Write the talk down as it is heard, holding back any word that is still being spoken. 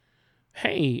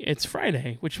Hey, it's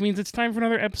Friday, which means it's time for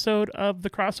another episode of The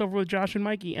Crossover with Josh and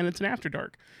Mikey, and it's an After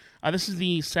Dark. This is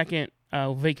the second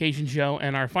vacation show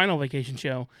and our final vacation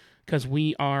show because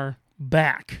we are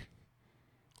back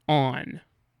on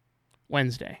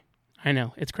Wednesday. I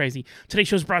know, it's crazy. Today's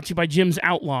show is brought to you by Jim's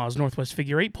Outlaws, Northwest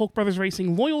Figure 8, Polk Brothers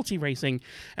Racing, Loyalty Racing,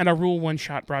 and our Rule 1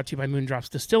 shot brought to you by Moondrops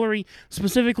Distillery.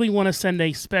 Specifically want to send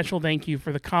a special thank you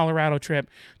for the Colorado trip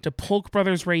to Polk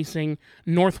Brothers Racing,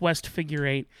 Northwest Figure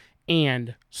 8,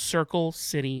 and Circle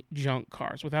City Junk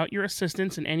Cars. Without your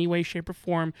assistance in any way, shape, or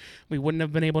form, we wouldn't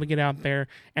have been able to get out there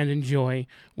and enjoy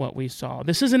what we saw.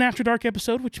 This is an After Dark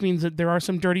episode, which means that there are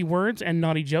some dirty words and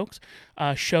naughty jokes.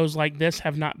 Shows like this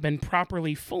have not been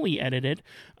properly fully edited,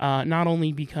 not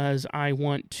only because I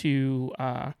want to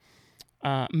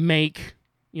make,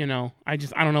 I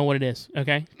don't know what it is,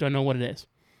 okay? Don't know what it is.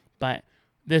 But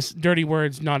this dirty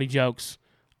words, naughty jokes,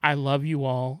 I love you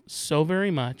all so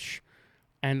very much.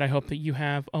 And I hope that you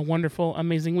have a wonderful,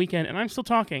 amazing weekend. And I'm still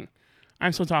talking.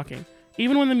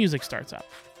 Even when the music starts up.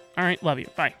 All right, love you.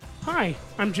 Bye. Hi,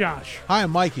 I'm Josh. Hi, I'm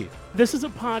Mikey. This is a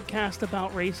podcast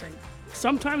about racing.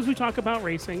 Sometimes we talk about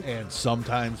racing. And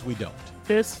sometimes we don't.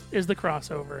 This is The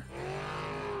Crossover.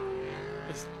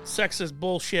 This sexist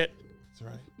bullshit. That's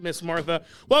right. Miss Martha.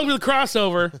 Welcome to The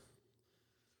Crossover.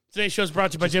 Today's show is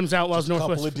brought to you by Jim's Outlaws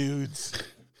Northwest. Couple of dudes.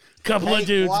 Couple of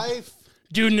dudes. Wife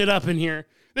Duding it up in here.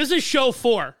 This is show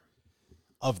 4.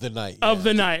 of the night. Of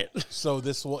the night. So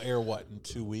this will air, what, in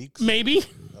 2 weeks? Maybe.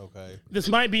 Okay. This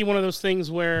might be one of those things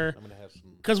where, I'm going to have some.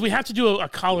 because we have to do a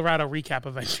Colorado recap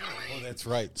eventually. Oh, that's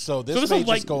right. So this may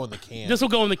just go in the can. This will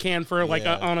go in the can for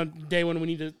on a day when we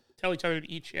need to tell each other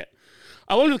to eat shit.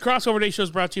 Welcome to the Crossover Day show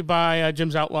is brought to you by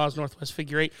Jim's Outlaws, Northwest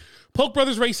Figure 8, Polk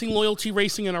Brothers Racing, Loyalty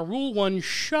Racing, and a Rule 1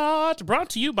 shot brought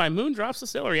to you by Moondrops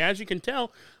Distillery. As you can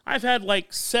tell, I've had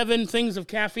like 7 things of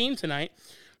caffeine tonight.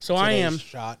 So Today's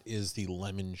shot is the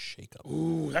lemon shake-up.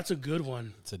 Ooh, that's a good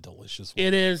one. It's a delicious one.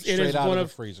 It is. Straight it is out one of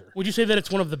the freezer. Would you say that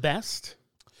it's one of the best?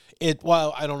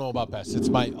 Well, I don't know about best. It's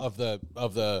of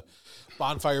the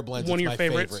bonfire blends. One it's of your my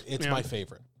favorites? favorite. It's Yeah. my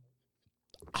favorite.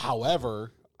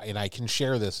 However, and I can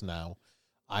share this now,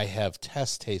 I have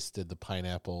test tasted the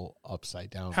pineapple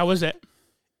upside down. How is it?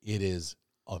 It is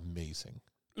amazing.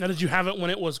 Now, did you have it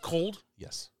when it was cold?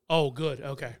 Yes. Oh, good.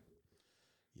 Okay.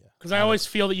 Yeah. Because I always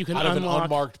feel that you can out of unlock. an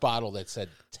unmarked bottle that said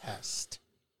test.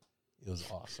 It was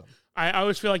awesome. I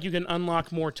always feel like you can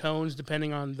unlock more tones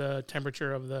depending on the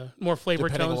temperature of more flavor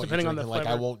tones, depending on the flavor.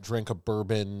 Like I won't drink a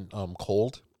bourbon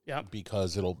cold. Yep.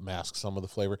 Because it'll mask some of the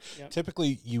flavor. Yep.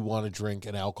 Typically, you want to drink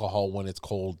an alcohol when it's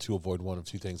cold to avoid one of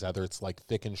two things. Either it's like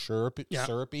thick and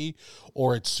syrupy,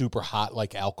 or it's super hot,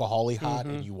 like alcohol-y hot,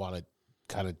 and you want to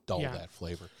kind of dull that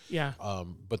flavor. Yeah.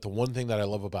 But the one thing that I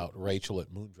love about Rachel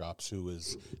at Moondrops, who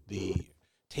is the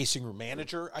tasting room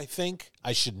manager, I think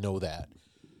I should know that,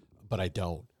 but I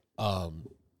don't.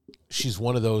 She's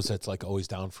one of those that's like always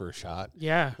down for a shot.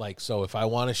 Yeah. Like, so if I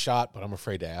want a shot, but I'm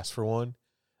afraid to ask for one,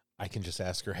 I can just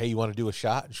ask her, hey, you want to do a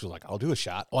shot? And she's like, I'll do a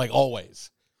shot. Like,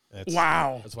 always.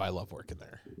 Wow. That's why I love working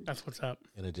there. That's what's up.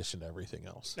 In addition to everything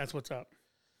else. That's what's up.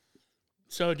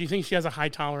 So do you think she has a high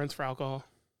tolerance for alcohol?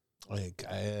 Like,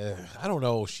 I don't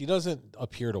know. She doesn't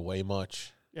appear to weigh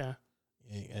much. Yeah.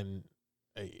 And,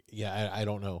 I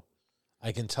don't know.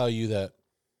 I can tell you that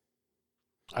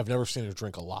I've never seen her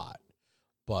drink a lot,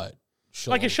 but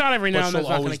she'll... Like a shot every now and then is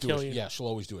not going to kill you. Yeah, she'll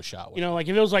always do a shot. Like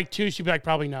if it was like 2, she'd be like,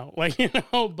 probably no. Like,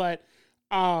 but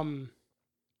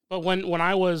when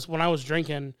I was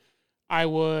drinking, I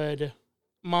was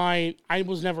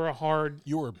never a hard...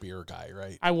 You were a beer guy,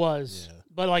 right? I was. Yeah.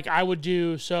 But like I would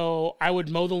mow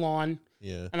the lawn.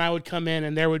 Yeah. And I would come in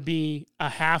and there would be a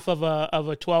half of a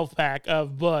 12-pack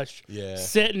of Busch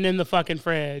sitting in the fucking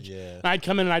fridge. Yeah. And I'd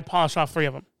come in and I'd polish off 3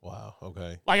 of them. Wow,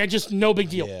 okay. Like no big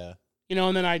deal. Yeah.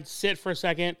 And then I'd sit for a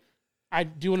second.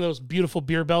 I'd do one of those beautiful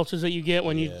beer belches that you get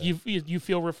when you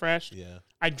feel refreshed. Yeah.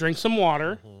 I'd drink some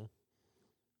water. Mm-hmm.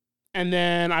 And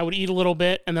then I would eat a little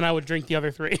bit and then I would drink the other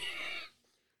 3. And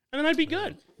then I'd be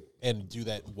good. And do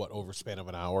that, over span of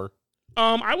an hour?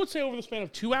 I would say over the span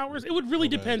of 2 hours. It would really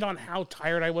depend on how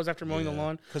tired I was after mowing the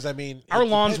lawn. Because, our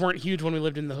lawns weren't huge when we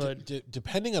lived in the hood.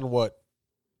 Depending on what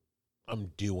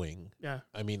I'm doing, yeah.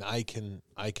 I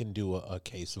can do a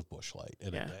case of Busch Light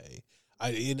in a day.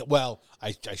 I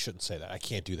shouldn't say that. I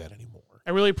can't do that anymore. I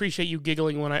really appreciate you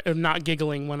not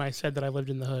giggling when I said that I lived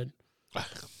in the hood.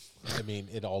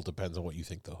 It all depends on what you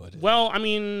think the hood is. Well,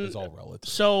 it's all relative.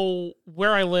 So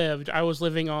where I lived, I was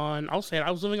living on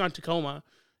Tacoma.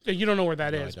 You don't know where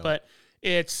that is, but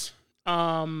it's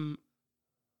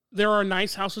there are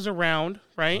nice houses around,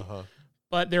 right? Uh-huh.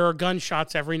 but there are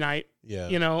gunshots every night. Yeah.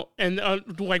 You know, and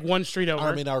like one street over.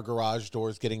 I mean, our garage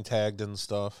doors getting tagged and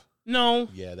stuff. No.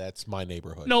 Yeah, that's my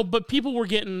neighborhood. No, but people were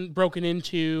getting broken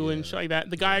into and shit like that.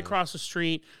 The guy across the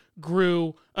street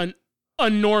grew an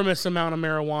enormous amount of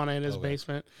marijuana in his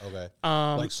basement. Okay.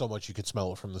 Like so much you could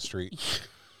smell it from the street.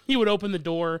 He would open the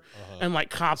door and like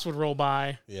cops would roll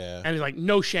by. Yeah. And he's like,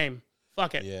 no shame.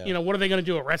 Fuck it. Yeah. You know, what are they going to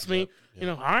do? Arrest me? Yep. You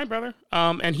know, all right, brother.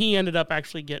 And he ended up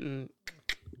actually getting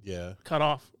cut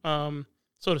off,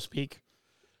 so to speak.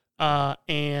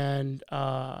 And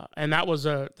that was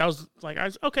like, I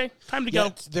was okay, time to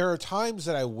go. There are times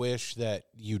that I wish that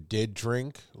you did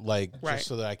drink, like just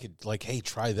so that I could like, hey,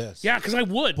 try this. Yeah, because I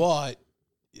would. But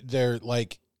they're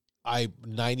like, I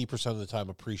 90% of the time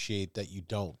appreciate that you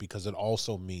don't, because it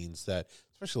also means that,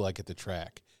 especially like at the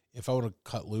track, if I want to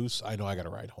cut loose, I know I got to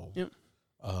ride home. Yep.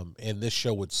 And this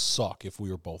show would suck if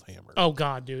we were both hammered. Oh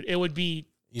God, dude, it would be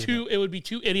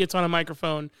two idiots on a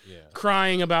microphone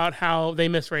crying about how they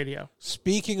miss radio.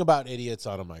 Speaking about idiots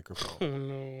on a microphone, Oh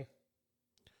no.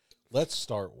 Let's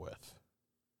start with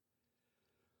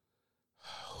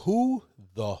who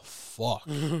the fuck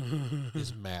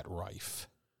is Matt Rife?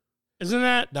 Isn't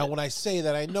that Now, when I say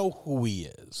that, I know who he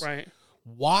is. right?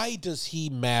 Why does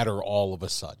he matter all of a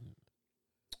sudden?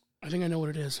 I think I know what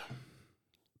it is.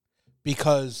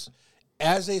 Because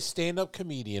as a stand-up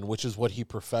comedian, which is what he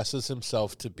professes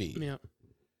himself to be, Yeah.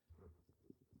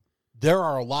 there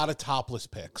are a lot of topless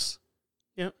pics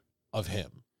of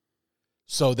him.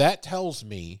 So that tells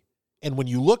me, and when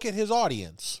you look at his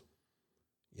audience,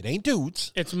 it ain't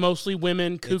dudes. It's mostly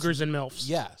women, cougars, and MILFs.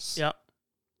 Yes. Yep.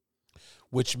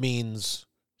 Which means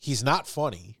he's not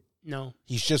funny. No.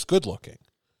 He's just good looking.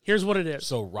 Here's what it is.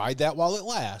 So ride that while it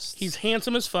lasts. He's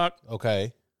handsome as fuck,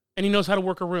 okay. and he knows how to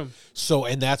work a room. So,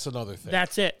 and that's another thing.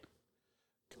 That's it.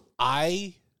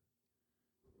 I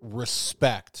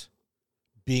respect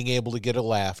being able to get a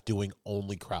laugh doing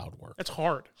only crowd work. That's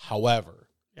hard. However,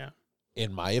 Yeah.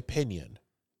 in my opinion,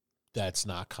 that's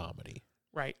not comedy.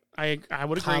 Right. I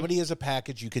would agree. Comedy is a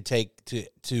package you could take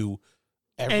to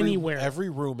Anywhere. every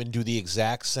room and do the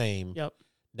exact same. Yep.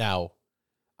 Now,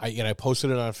 I posted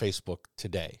it on Facebook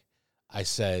today. I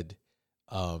said,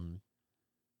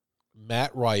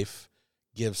 Matt Rife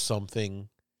gives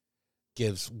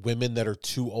women that are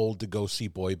too old to go see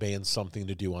boy bands something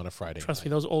to do on a Friday Trust night. me,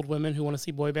 those old women who want to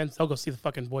see boy bands, they'll go see the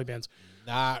fucking boy bands.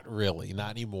 Not really,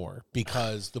 not anymore.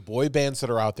 Because the boy bands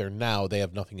that are out there now, they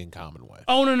have nothing in common with.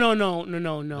 Oh,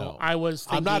 no. I was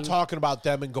thinking... I'm not talking about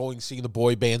them and going seeing the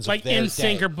boy bands like of their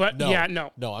NSYNC day. or... But no, yeah,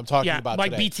 no. No, I'm talking about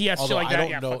like today. BTS, Although shit like I that. don't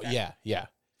Yeah, know. fuck that. Yeah.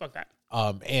 Fuck that.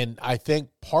 And I think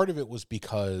part of it was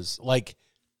because, like,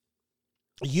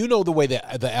 you know the way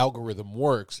that the algorithm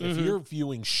works. If you're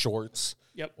viewing shorts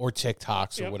or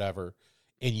TikToks or whatever,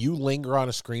 and you linger on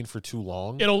a screen for too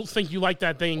long, It'll think you like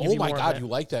that thing. And give oh you my more God, of it. you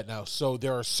like that now. So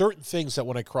there are certain things that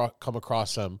when I come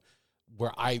across them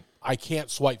where I can't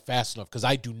swipe fast enough because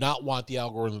I do not want the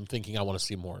algorithm thinking I want to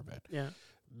see more of it. Yeah.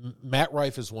 Matt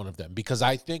Rife is one of them because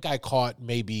I think I caught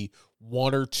maybe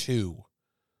one or two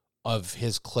of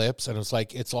his clips, and it's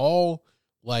like, it's all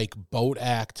like boat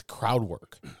act crowd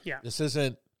work. Yeah. This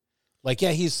isn't like,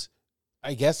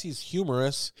 I guess he's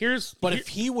humorous, but if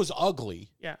he was ugly,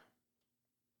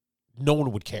 no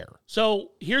one would care.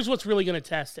 So here's what's really going to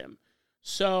test him.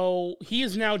 So he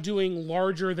is now doing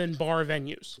larger than bar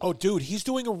venues. Oh, dude, he's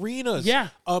doing arenas. Yeah.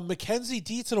 Mackenzie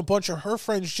Dietz and a bunch of her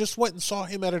friends just went and saw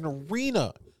him at an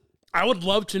arena. I would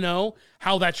love to know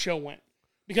how that show went.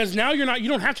 Because now you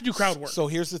don't have to do crowd work. So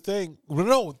here's the thing.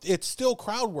 No, it's still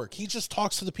crowd work. He just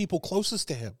talks to the people closest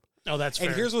to him. Oh, that's fair.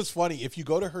 And here's what's funny. If you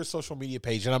go to her social media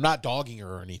page, and I'm not dogging her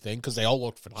or anything because they all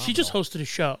looked phenomenal. She just hosted a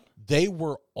show. They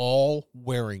were all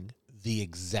wearing the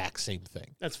exact same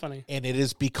thing. That's funny. And it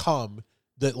has become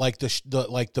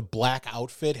the black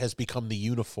outfit has become the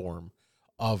uniform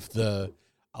of the,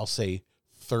 I'll say,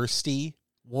 thirsty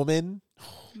woman.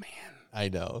 Oh man, I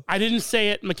know. I didn't say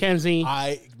it, Mackenzie.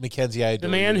 Mackenzie, I the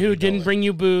man who didn't bring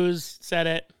you booze said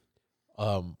it.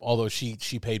 Although she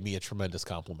paid me a tremendous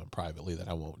compliment privately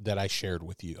that I shared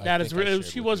with you.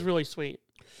 She was really sweet.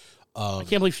 I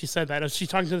can't believe she said that. Is she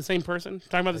talking to the same person?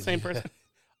 Talking about the same person?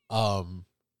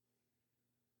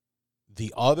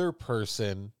 The other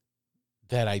person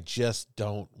that I just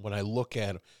don't, when I look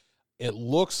at him, it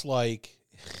looks like,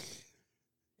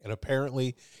 and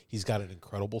apparently he's got an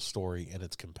incredible story and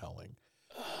it's compelling.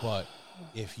 But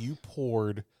if you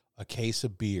poured a case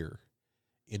of beer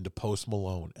into Post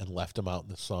Malone and left him out in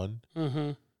the sun,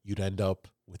 you'd end up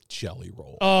with Jelly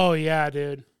Roll. Oh, yeah,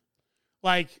 dude.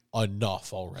 Like,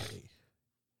 Enough already.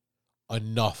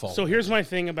 So here's my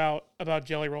thing about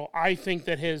Jelly Roll. I think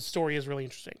that his story is really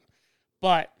interesting.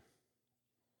 But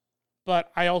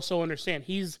but I also understand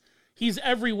he's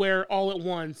everywhere all at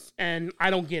once, and I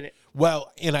don't get it.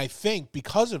 Well, and I think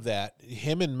because of that,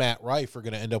 him and Matt Rife are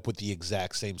going to end up with the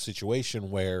exact same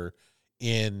situation where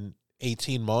in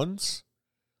 18 months,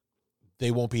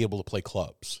 they won't be able to play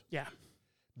clubs. Yeah.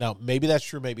 Now, maybe that's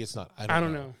true. Maybe it's not. I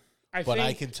don't know.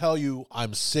 I can tell you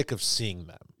I'm sick of seeing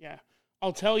them. Yeah.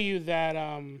 I'll tell you that,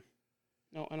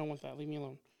 no, I don't want that. Leave me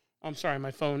alone. I'm sorry.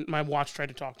 My watch tried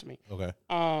to talk to me. Okay.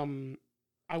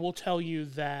 I will tell you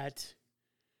that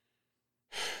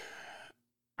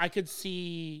I could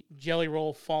see Jelly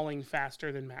Roll falling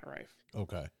faster than Matt Rife.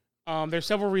 Okay. There's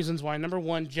several reasons why. Number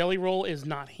one, Jelly Roll is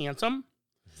not handsome.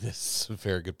 This is a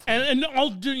very good point. And I'll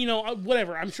do,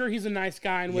 whatever. I'm sure he's a nice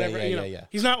guy and whatever. Yeah.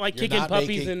 He's not like kicking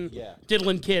puppies and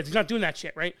diddling kids. He's not doing that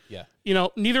shit, right? Yeah.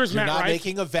 Neither is Matt Rife. You're not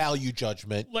making a value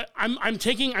judgment. I'm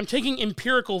taking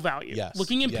empirical value. Yes.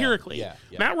 Looking empirically. Yeah.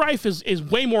 Matt Rife is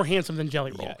way more handsome than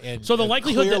Jelly Roll. Yeah. And, so the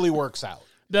likelihood clearly works out.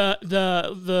 The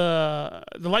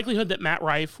likelihood that Matt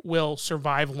Rife will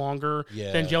survive longer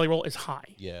than Jelly Roll is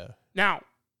high. Yeah. Now,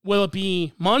 will it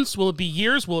be months? Will it be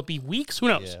years? Will it be weeks? Who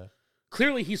knows? Yeah.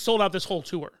 Clearly, he's sold out this whole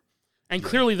tour, and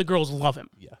clearly the girls love him.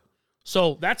 Yeah.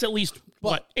 So that's at least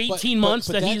 18 months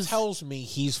but that he's tells me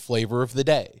he's flavor of the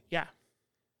day. Yeah.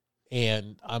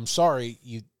 And I'm sorry,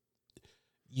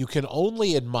 you can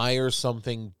only admire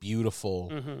something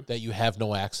beautiful that you have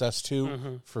no access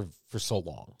to for so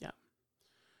long. Yeah.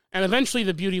 And eventually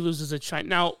the beauty loses its shine.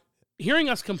 Now, hearing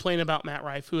us complain about Matt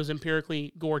Rife, who is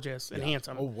empirically gorgeous and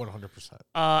handsome. Oh, 100%.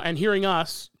 And hearing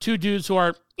us, two dudes who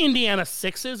are Indiana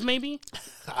 6s, maybe.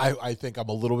 I think I'm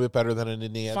a little bit better than an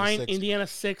Indiana 6. Indiana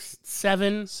 6,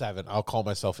 7. 7. I'll call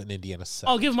myself an Indiana 7.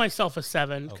 I'll give myself a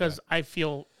 7 because I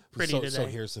feel pretty today. So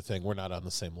here's the thing. We're not on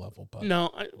the same level. But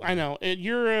no, I know.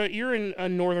 You're in a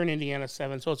northern Indiana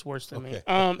 7, so it's worse than me.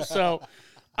 Because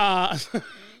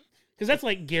that's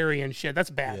like Gary and shit. That's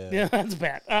bad. Yeah, that's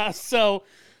bad. So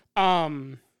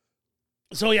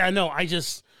yeah, no,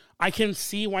 I can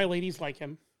see why ladies like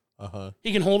him.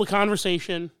 He can hold a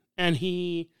conversation, and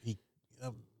he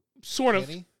sort of.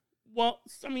 Well,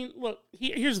 I mean, look.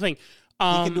 Here's the thing. He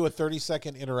can do a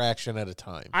 30-second interaction at a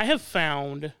time. I have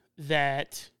found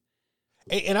that,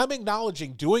 and I'm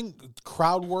acknowledging doing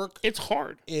crowd work. It's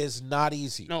hard. Is not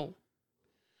easy. No.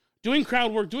 Doing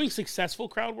crowd work, doing successful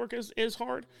crowd work is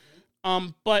hard.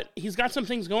 But he's got some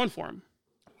things going for him.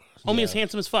 Homie is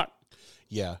handsome as fuck.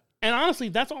 Yeah. And honestly,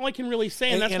 that's all I can really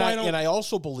say. And that's why I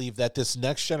also believe that this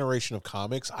next generation of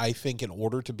comics, I think in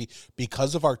order to be,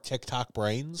 because of our TikTok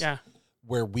brains,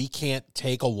 where we can't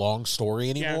take a long story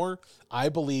anymore, I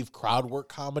believe crowd work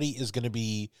comedy is going to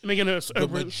be the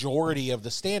majority of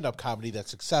the stand-up comedy that's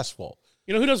successful.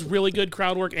 You know who does really good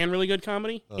crowd work and really good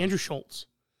comedy? Andrew Schultz.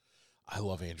 I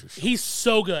love Andrew Schultz. He's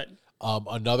so good.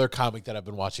 Another comic that I've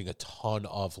been watching a ton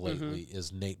of lately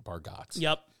is Nate Bargatze.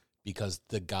 Yep. Because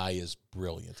the guy is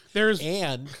brilliant.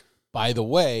 And, by the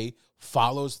way,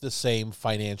 follows the same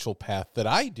financial path that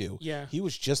I do. Yeah. He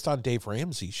was just on Dave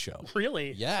Ramsey's show.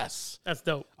 Really? Yes. That's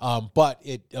dope. But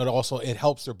it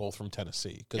helps they're both from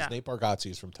Tennessee, because Nate Bargatze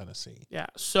is from Tennessee. Yeah.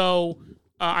 So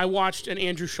I watched an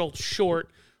Andrew Schultz short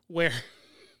where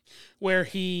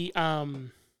he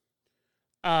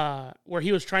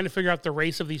was trying to figure out the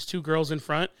race of these two girls in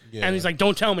front. Yeah. And he's like,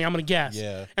 don't tell me, I'm going to guess.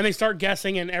 Yeah. And they start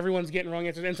guessing, and everyone's getting wrong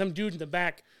answers. And some dude in the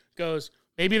back goes,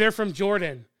 maybe they're from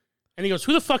Jordan. And he goes,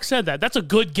 who the fuck said that? That's a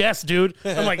good guess, dude.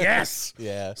 I'm like, yes.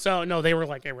 Yeah. So, no, they were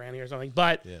like Iranian or something.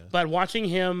 But watching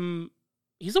him,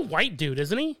 he's a white dude,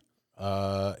 isn't he?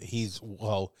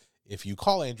 If you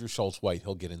call Andrew Schultz white,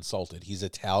 he'll get insulted. He's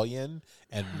Italian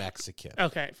and Mexican.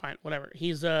 Okay, fine, whatever.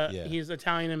 He's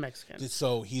Italian and Mexican.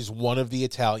 So he's one of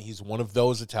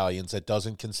those Italians that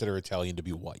doesn't consider Italian to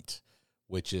be white,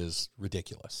 which is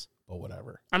ridiculous. But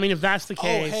whatever. I mean, if that's the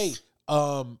case,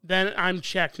 then I'm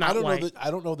checked. Not white.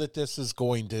 I don't know that this is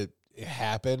going to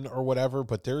happen or whatever.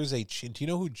 But there is do you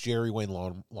know who Jerry Wayne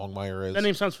Longmire is? That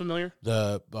name sounds familiar.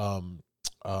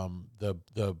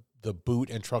 The boot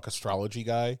and truck astrology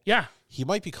guy. Yeah. He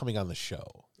might be coming on the show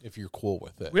if you're cool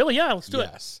with it. Really? Yeah, let's do it.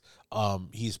 Yes.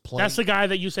 He's playing. That's the guy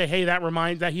that you say, hey,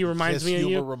 he reminds me of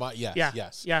you.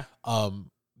 Yes. Yeah.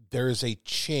 There is a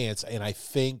chance, and I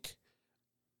think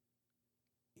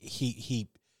he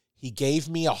gave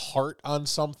me a heart on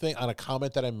something, on a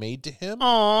comment that I made to him.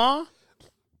 Aww.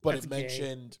 But it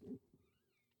mentioned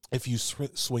if you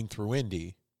swing through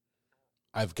Indy,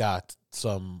 I'm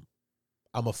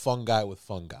a fun guy with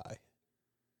fungi.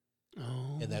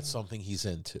 Oh. And that's something he's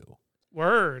into.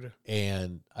 Word.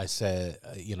 And I said,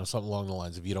 something along the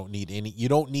lines of, you don't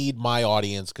need my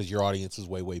audience, because your audience is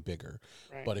way, way bigger.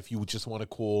 Right. But if you just want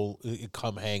to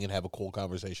come hang and have a cool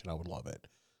conversation, I would love it.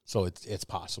 So it's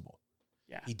possible.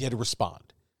 Yeah. He did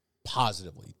respond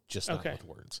positively, just not Okay. with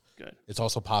words. Good. It's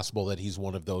also possible that he's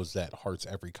one of those that hearts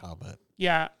every comment.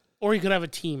 Yeah. Or he could have a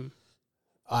team.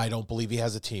 I don't believe he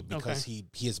has a team because he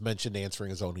has mentioned answering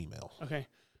his own email. Okay.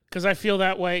 Because I feel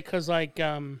that way. Because like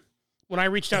when I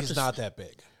reached out He's not that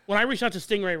big. When I reached out to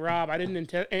Stingray Rob, I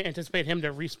didn't anticipate him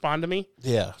to respond to me.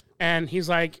 Yeah. And he's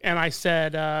like, and I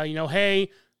said, hey,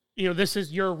 this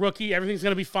is your rookie. Everything's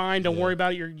gonna be fine. Don't worry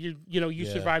about it. You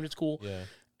survived. It's cool. Yeah.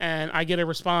 And I get a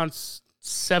response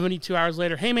 72 hours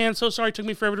later. Hey man, so sorry it took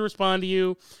me forever to respond to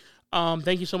you.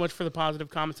 Thank you so much for the positive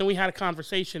comments. And we had a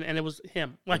conversation, and it was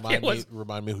him. Like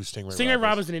Remind me who Stingray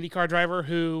Rob is an IndyCar driver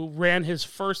who ran his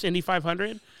first Indy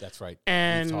 500. That's right.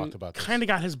 And talked about this. Kind of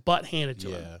got his butt handed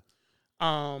to him.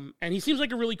 And he seems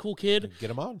like a really cool kid. Get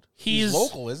him on. He's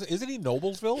local, isn't he?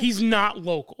 Noblesville. He's not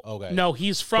local. Okay. No,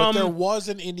 he's from. But there was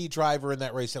an Indy driver in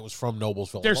that race that was from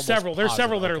Noblesville. There's several. There's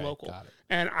several that are Okay, local. got it.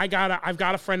 And I've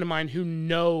got a friend of mine who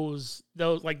knows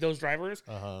those drivers.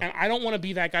 And I don't want to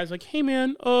be that guy who's like, hey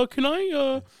man, can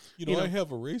I I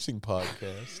have a racing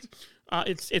podcast.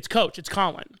 It's Coach. It's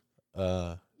Colin.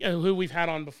 Who we've had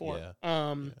on before. Yeah.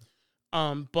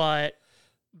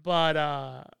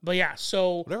 But yeah,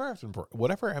 so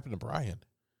whatever happened to Brian?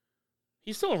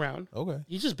 he's still around. Okay.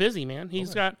 He's just busy, man.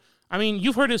 He's got. I mean,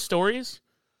 you've heard his stories.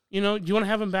 Do you want to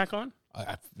have him back on?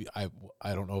 I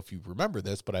don't know if you remember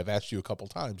this, but I've asked you a couple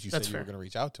times. You That's said you fair. were going to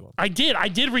reach out to him. I did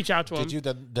reach out to him. Did you?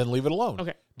 Then leave it alone.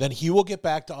 Okay. Then he will get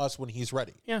back to us when he's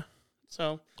ready. Yeah.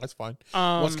 So That's fine.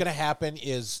 What's going to happen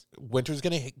is winter's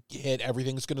going to hit.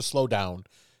 Everything's going to slow down,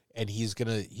 and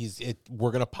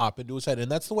we're going to pop into his head, and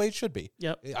that's the way it should be.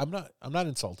 Yep. I'm not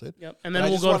insulted. Yep. And then I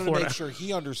we'll just go to wanted to Florida. make sure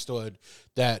he understood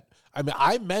that. I mean,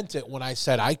 I meant it when I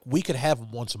said we could have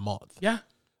him once a month. Yeah.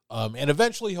 And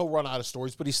eventually he'll run out of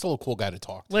stories, but he's still a cool guy to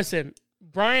talk to. Listen,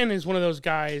 Brian is one of those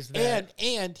guys that.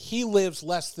 And he lives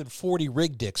less than 40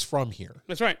 rig dicks from here.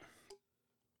 That's right.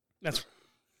 That's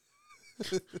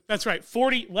right.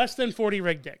 Less than 40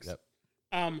 rig dicks. Yep.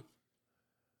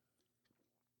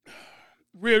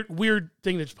 Weird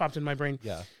thing that just popped in my brain.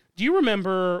 Yeah. Do you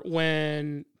remember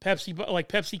when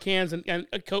Pepsi cans and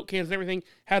Coke cans and everything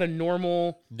had a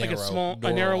normal,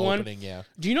 narrow one? Opening, yeah.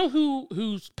 Do you know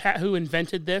who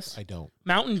invented this? I don't.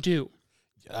 Mountain Dew.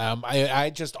 I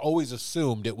just always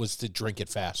assumed it was to drink it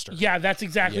faster. Yeah, that's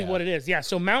exactly Yeah. what it is. Yeah,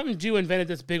 so Mountain Dew invented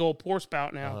this big old pour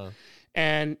spout now.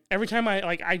 And every time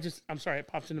I'm sorry, it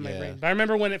pops into my brain. But I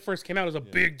remember when it first came out, it was a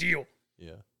big deal.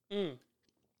 Yeah.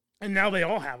 And now they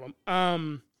all have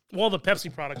them. Well, the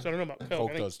Pepsi products. I don't know about Coke.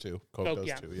 Coke does too. Coke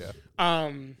does too, yeah.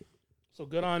 So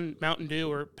good on Mountain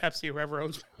Dew or Pepsi or whoever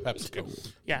owns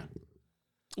PepsiCo. Yeah.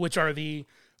 Which are the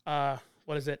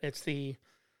what is it? It's the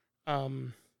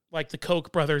like the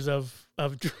Koch brothers of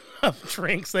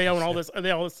drinks. They own all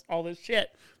this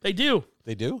shit. They do.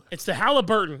 They do? It's the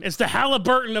Halliburton. It's the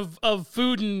Halliburton of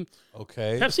food, and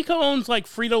Okay. PepsiCo owns like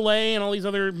Frito-Lay and all these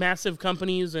other massive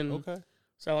companies, and Okay.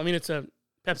 so I mean it's a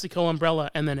PepsiCo umbrella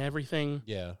and then everything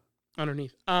Yeah.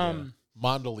 underneath.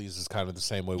 Mondelez is kind of the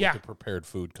same way Yeah. with the prepared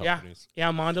food companies.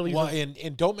 Yeah, Mondelez. Well,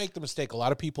 and don't make the mistake. A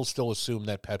lot of people still assume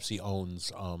that Pepsi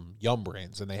owns Yum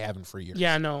Brands, and they haven't for years.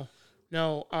 Yeah, no.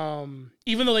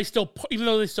 Even though they still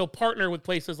partner with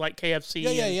places like KFC.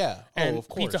 Yeah. and of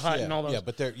course. Pizza Hut yeah. and all those. Yeah,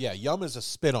 but Yum is a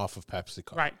spin-off of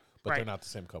PepsiCo. Right. But they're not the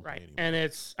same company Right. anymore.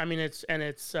 And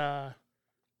it's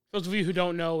those of you who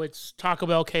don't know, it's Taco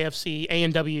Bell, KFC,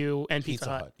 A&W, and Pizza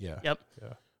Hut. Yeah. Yep.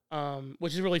 Yeah.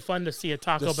 Which is really fun to see a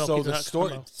Taco Bell, Pizza Hut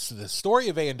combo. So the story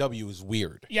of A&W is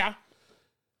weird. Yeah.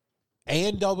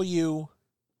 A&W,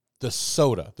 the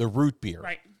soda, the root beer,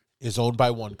 Right. is owned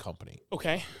by one company.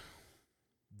 Okay.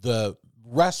 The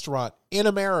restaurant in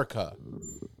America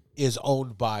is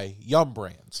owned by Yum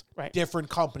Brands. Right. Different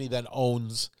company that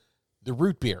owns the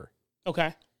root beer.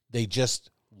 Okay. They just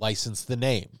license the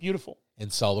name Beautiful.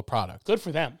 and sell the product. Good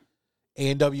for them.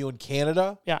 A&W in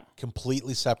Canada, Yeah.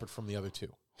 completely separate from the other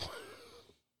two.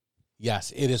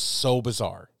 Yes, it is so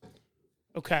bizarre.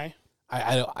 Okay.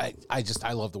 I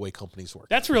love the way companies work.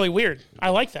 That's really weird. I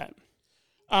like that.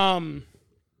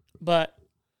 But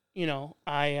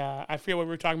I forget what we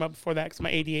were talking about before that because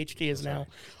my ADHD is now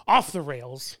off the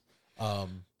rails.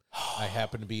 I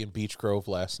happened to be in Beech Grove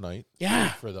last night. Yeah.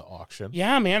 For the auction.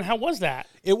 Yeah, man. How was that?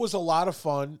 It was a lot of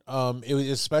fun. It was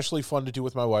especially fun to do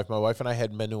with my wife. My wife and I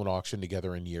hadn't been to an auction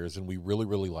together in years, and we really,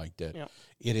 really liked it. Yeah.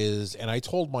 It is, and I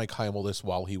told Mike Heimel this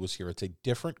while he was here, it's a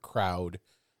different crowd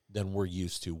than we're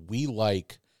used to. We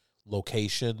like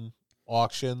location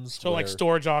auctions. So like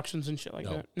storage auctions and shit like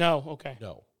No. that? No. Okay.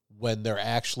 No. When they're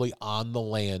actually on the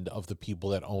land of the people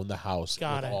that own the house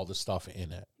Got with it. all the stuff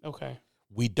in it. Okay.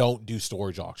 We don't do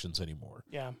storage auctions anymore.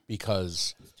 Yeah.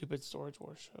 Because Stupid Storage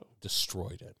Wars show.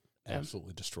 Destroyed it. Yeah.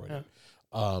 Absolutely destroyed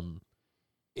Yeah. it.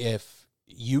 If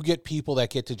you get people that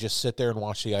get to just sit there and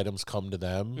watch the items come to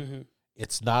them, Mm-hmm.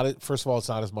 it's not, first of all, it's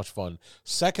not as much fun.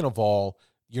 Second of all,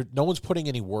 no one's putting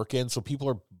any work in, so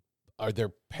people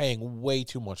they're paying way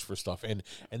too much for stuff. And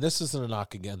this isn't a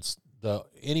knock against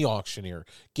any auctioneer.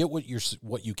 Get what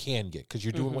you can get, because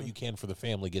you're doing what you can for the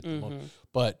family. Get the money.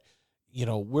 But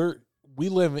we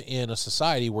live in a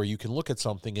society where you can look at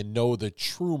something and know the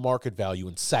true market value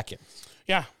in seconds.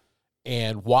 Yeah.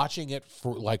 And watching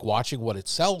what it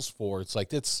sells for, it's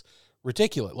like, it's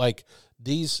ridiculous. Like,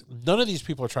 none of these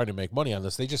people are trying to make money on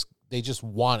this. They just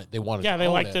want it. They want it. Yeah, they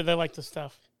like the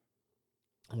stuff.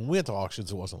 When we went to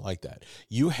auctions, it wasn't like that.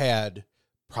 You had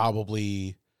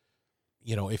probably,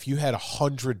 if you had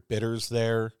 100 bidders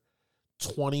there,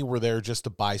 20 were there just to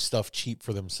buy stuff cheap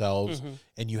for themselves,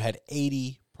 and you had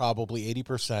 80%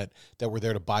 that were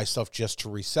there to buy stuff just to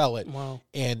resell it. Wow.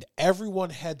 And everyone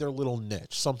had their little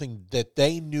niche, something that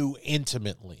they knew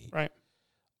intimately. Right.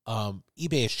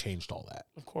 eBay has changed all that.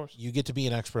 Of course. You get to be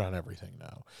an expert on everything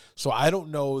now. So I don't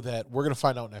know that we're going to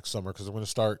find out next summer,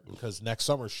 because next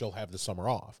summer she'll have the summer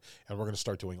off, and we're going to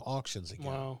start doing auctions again.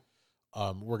 Wow.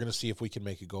 We're going to see if we can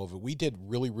make a go of it. We did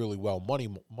really, really well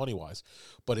money-wise,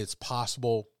 but it's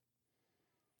possible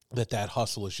that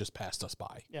hustle has just passed us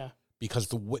by. Yeah. Because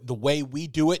the way we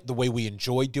do it, the way we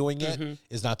enjoy doing it,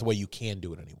 is not the way you can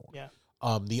do it anymore. Yeah.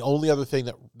 The only other thing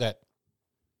that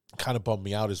kind of bummed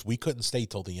me out is we couldn't stay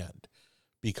till the end,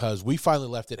 because we finally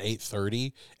left at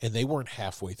 8:30 and they weren't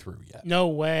halfway through yet. No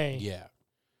way. Yeah.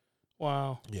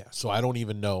 Wow. Yeah. So I don't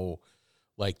even know.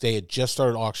 Like, they had just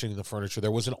started auctioning the furniture.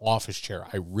 There was an office chair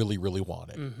I really, really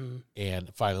wanted, and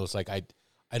finally it was like,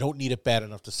 I don't need it bad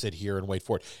enough to sit here and wait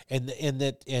for it.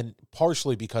 And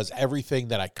partially because everything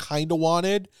that I kind of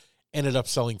wanted ended up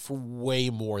selling for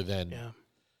way more than,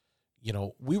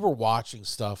 we were watching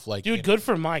stuff like, dude, good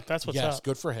for Mike. That's what's up. Yes,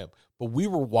 good for him. But we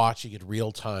were watching in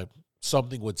real time.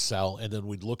 Something would sell, and then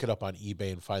we'd look it up on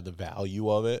eBay and find the value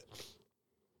of it.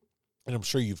 And I'm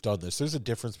sure you've done this. There's a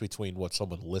difference between what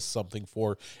someone lists something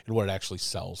for and what it actually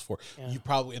sells for. Yeah. You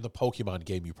probably, in the Pokemon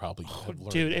game, have learned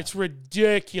dude, that. It's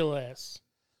ridiculous.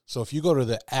 So if you go to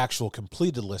the actual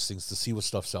completed listings to see what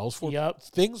stuff sells for,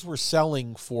 things were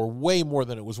selling for way more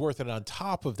than it was worth. And on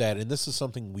top of that, and this is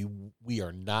something we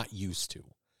are not used to,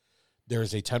 there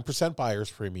is a 10% buyer's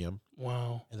premium.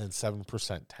 Wow. And then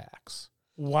 7% tax.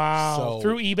 Wow. So,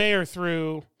 through eBay or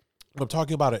through? I'm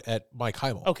talking about it at Mike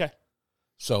Heimel. Okay.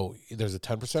 So there's a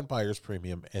 10% buyer's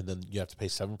premium, and then you have to pay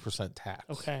 7% tax.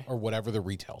 Okay. Or whatever the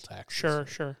retail tax is.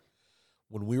 Sure.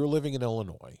 When we were living in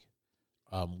Illinois,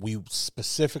 we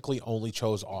specifically only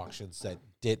chose auctions that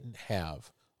didn't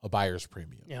have a buyer's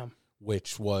premium. Yeah.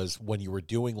 Which was, when you were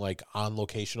doing like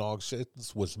on-location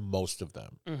auctions, was most of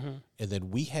them. And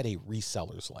then we had a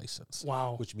reseller's license.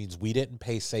 Wow. Which means we didn't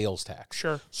pay sales tax.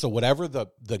 Sure. So whatever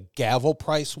the gavel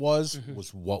price was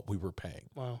what we were paying.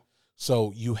 Wow.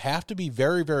 So you have to be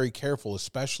very, very careful,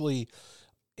 especially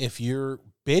if you're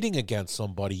bidding against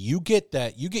somebody. You get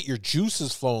your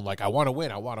juices flowing, like, I want to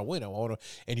win,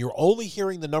 and you're only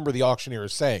hearing the number the auctioneer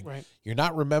is saying. Right. You're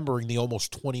not remembering the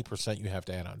almost 20% you have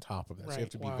to add on top of that. Right. So you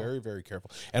have to be very, very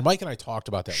careful. And Mike and I talked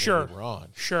about that when we were on.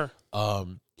 Sure.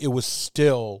 It was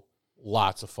still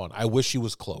lots of fun. I wish he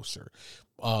was closer.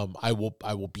 I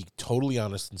will be totally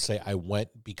honest and say I went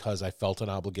because I felt an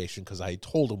obligation, because I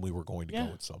told him we were going to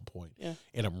go at some point. Yeah.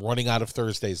 And I'm running out of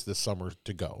Thursdays this summer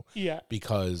to go. Yeah.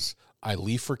 Because I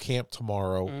leave for camp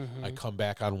tomorrow. I come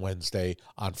back on Wednesday.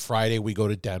 On Friday, we go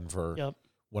to Denver. Yep.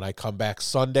 When I come back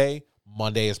Sunday,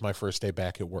 Monday is my first day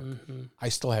back at work. I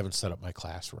still haven't set up my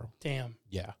classroom. Damn.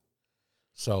 Yeah.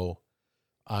 So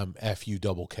I'm FU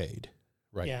double K'd.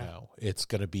 Right now. It's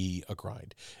going to be a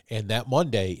grind. And that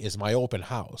Monday is my open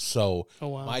house. So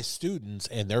my students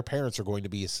and their parents are going to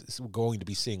be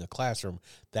seeing a classroom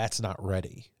that's not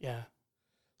ready. Yeah.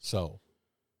 So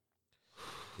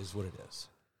is what it is.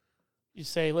 You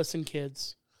say, listen,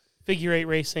 kids, figure eight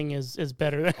racing is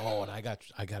better than. Oh, and I got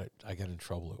in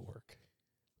trouble at work.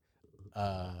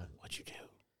 What'd you do?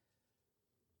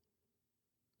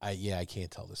 I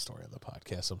can't tell this story on the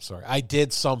podcast. I'm sorry. I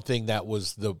did something that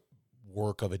was the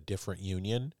work of a different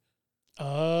union.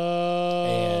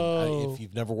 Oh. And if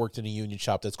you've never worked in a union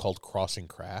shop, that's called crossing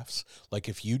crafts. Like,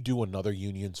 if you do another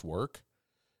union's work,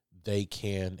 they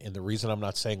can, and the reason I'm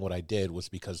not saying what I did was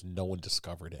because no one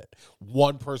discovered it.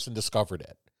 One person discovered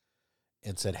it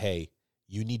and said, hey,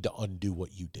 you need to undo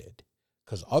what you did.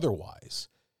 Because otherwise,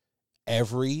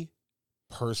 every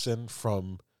person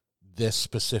from this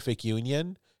specific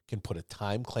union can put a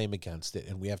time claim against it,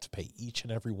 and we have to pay each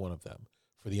and every one of them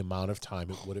for the amount of time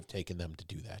it would have taken them to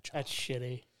do that job. That's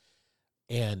shitty.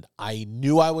 And I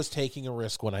knew I was taking a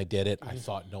risk when I did it. I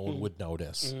thought no one would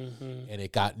notice. And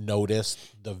it got noticed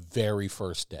the very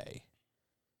first day.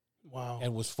 Wow.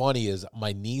 And what's funny is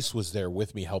my niece was there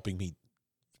with me, helping me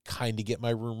kind of get my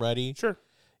room ready. Sure.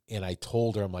 And I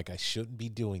told her, I'm like, I shouldn't be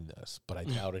doing this, but I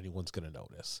doubt anyone's going to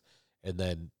notice. And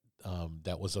then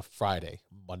that was a Friday.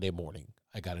 Monday morning,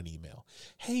 I got an email.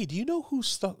 Hey, do you know who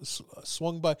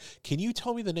swung by? Can you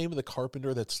tell me the name of the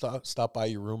carpenter that stopped by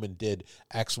your room and did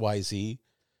XYZ?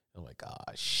 I'm like,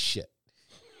 shit.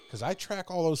 Because I track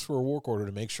all those for a work order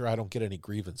to make sure I don't get any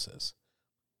grievances.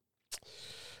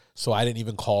 So I didn't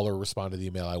even call or respond to the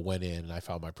email. I went in and I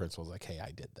found my principal. I was like, hey,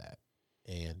 I did that.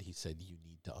 And he said, you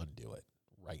need to undo it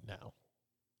right now.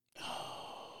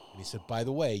 And he said, by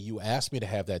the way, you asked me to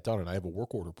have that done, and I have a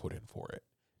work order put in for it.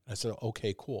 And I said,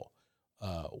 okay, cool.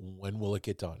 When will it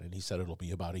get done? And he said, it'll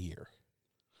be about a year.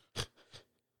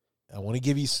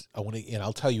 And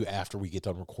I'll tell you after we get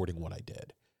done recording what I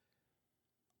did.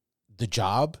 The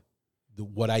job,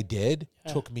 what I did,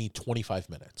 took me 25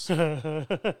 minutes.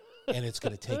 And it's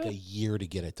going to take a year to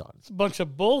get it done. It's a bunch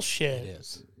of bullshit.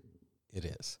 It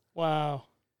is. Wow.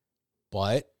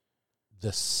 But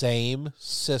the same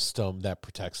system that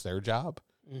protects their job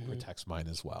protects mine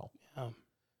as well. Yeah.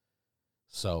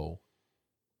 So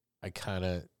I kind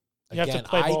of, You have to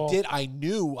play ball. I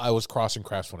knew I was crossing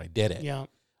crafts when I did it. Yeah.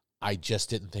 I just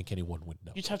didn't think anyone would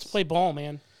know. You just have to play ball,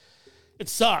 man. It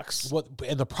sucks.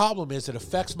 And the problem is it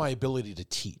affects my ability to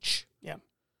teach. Yeah.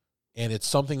 And it's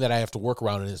something that I have to work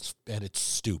around, and it's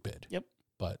stupid. Yep.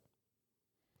 But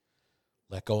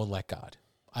let go and let God.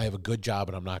 I have a good job,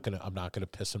 and I'm not gonna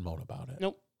piss and moan about it.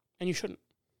 Nope. And you shouldn't.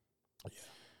 Yeah.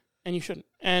 And you shouldn't.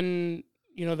 And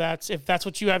if that's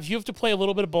what you have to play a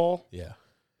little bit of ball. Yeah.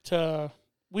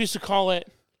 We used to call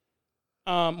it,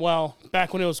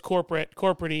 back when it was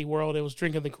corporate-y world, it was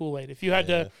drinking the Kool-Aid. If you had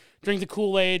to drink the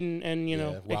Kool-Aid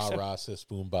and rah-rah, sis,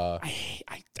 boom, bah.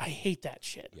 I hate that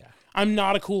shit. Yeah. I'm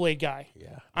not a Kool-Aid guy.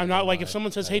 Yeah. I'm not like, if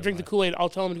someone says, hey, drink the Kool-Aid, I'll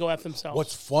tell them to go F themselves.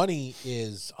 What's funny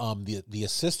is the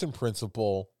assistant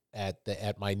principal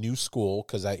at my new school,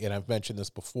 because I've mentioned this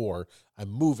before, I'm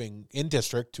moving in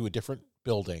district to a different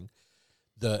building.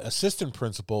 The assistant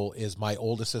principal is my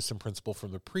old assistant principal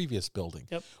from the previous building.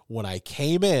 Yep. When I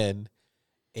came in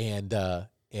and the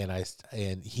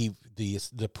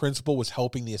principal was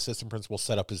helping the assistant principal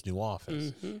set up his new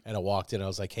office. And I walked in, I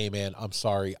was like, hey man, I'm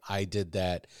sorry, I did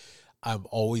that. I've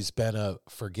always been a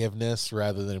forgiveness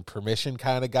rather than permission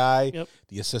kind of guy. Yep.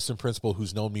 The assistant principal,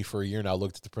 who's known me for a year now,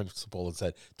 looked at the principal and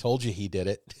said, told you he did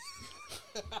it.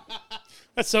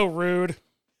 That's so rude.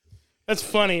 That's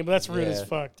funny, but that's rude as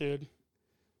fuck, dude.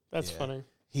 That's funny.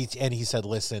 He said,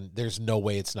 listen, there's no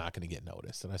way it's not going to get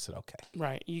noticed. And I said, okay.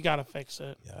 Right. You got to fix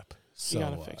it. Yep. You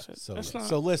got to fix it.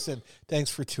 So listen, thanks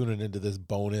for tuning into this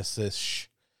bonus-ish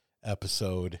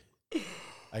episode.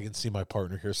 I can see my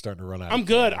partner here starting to run out. I'm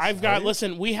good.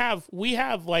 Listen, we have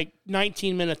like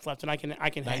 19 minutes left, and I can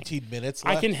 19 hang. minutes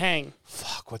left? I can hang.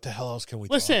 Fuck, what the hell else can we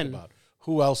talk about?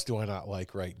 Who else do I not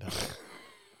like right now?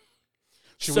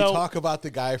 Should we talk about the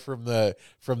guy from the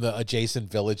adjacent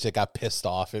village that got pissed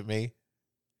off at me?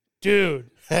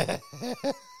 Dude.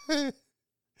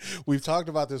 We've talked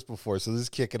about this before, so this is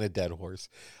kicking a dead horse.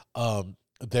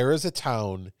 There is a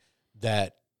town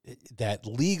that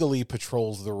legally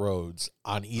patrols the roads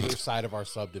on either side of our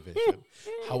subdivision.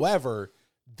 However,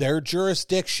 their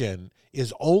jurisdiction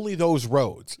is only those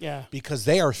roads. Yeah. Because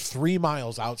they are 3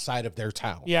 miles outside of their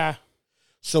town. Yeah.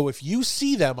 So if you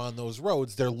see them on those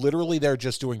roads, they're literally there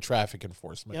just doing traffic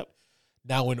enforcement. Yep.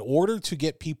 Now, in order to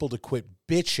get people to quit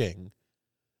bitching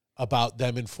about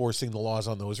them enforcing the laws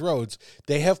on those roads,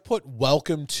 they have put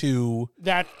welcome to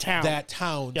that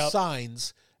town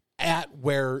signs at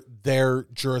where their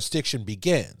jurisdiction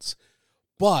begins.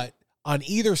 But on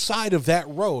either side of that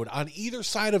road, on either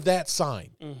side of that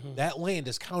sign, that land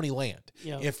is county land.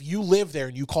 Yep. If you live there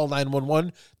and you call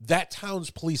 911, that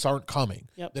town's police aren't coming.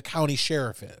 Yep. The county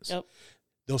sheriff is. Yep.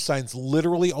 Those signs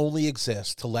literally only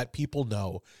exist to let people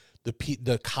know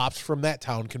the cops from that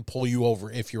town can pull you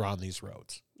over if you're on these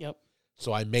roads. Yep.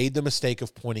 So I made the mistake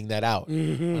of pointing that out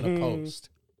on a post.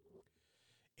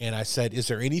 And I said, is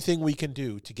there anything we can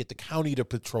do to get the county to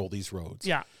patrol these roads?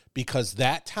 Yeah. Because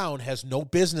that town has no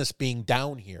business being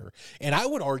down here. And I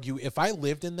would argue if I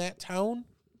lived in that town,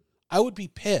 I would be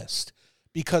pissed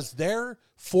because they're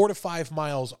 4 to 5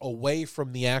 miles away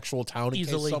from the actual town in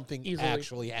case something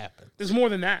actually happened. There's more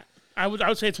than that. I would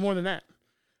say it's more than that.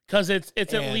 Because it's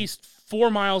at least 4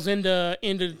 miles into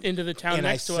the town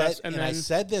next to us. And I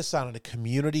said this on a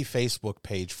community Facebook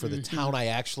page for the town I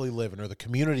actually live in, or the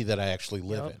community that I actually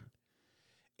live in.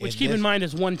 Which, keep in mind,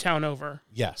 is one town over.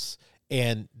 Yes.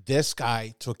 And this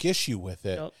guy took issue with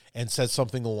it and said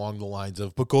something along the lines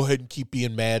of, but go ahead and keep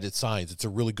being mad at signs. It's a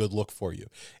really good look for you.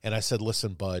 And I said,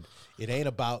 listen, bud, it ain't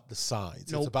about the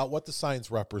signs. It's about what the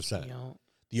signs represent.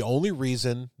 The only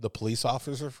reason the police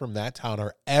officers from that town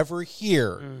are ever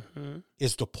here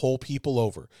is to pull people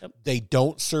over. They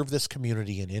don't serve this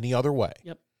community in any other way.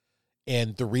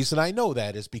 And the reason I know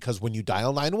that is because when you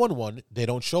dial 911, they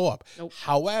don't show up.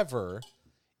 However,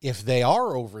 if they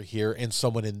are over here and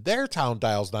someone in their town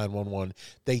dials 911,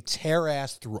 they tear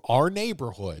ass through our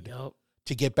neighborhood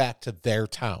to get back to their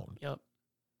town.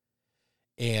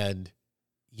 And,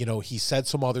 you know, he said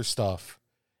some other stuff,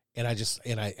 and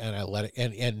I let it.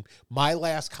 And my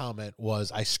last comment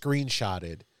was I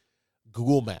screenshotted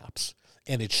Google Maps,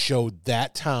 and it showed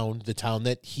that town, the town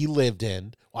that he lived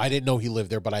in. Well, I didn't know he lived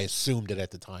there, but I assumed it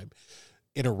at the time,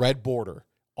 in a red border.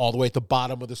 All the way at the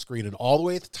bottom of the screen, and all the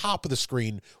way at the top of the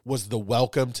screen was the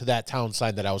welcome to that town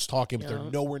sign that I was talking about.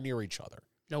 They're nowhere near each other.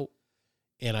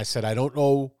 And I said, I don't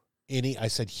know any. I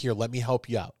said, here, let me help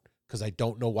you out, because I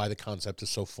don't know why the concept is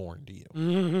so foreign to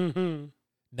you.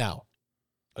 Now,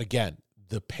 again,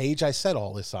 the page I said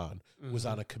all this on was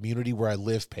on a community where I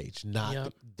live page,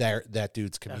 not that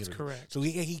dude's community. That's correct. So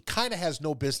he kind of has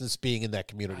no business being in that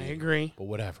community. I agree. But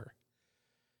whatever.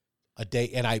 A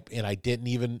day, and I didn't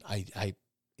even,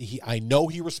 I know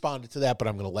he responded to that, but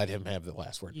I'm going to let him have the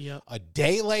last word. A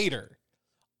day later,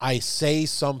 I say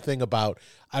something about,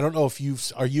 I don't know if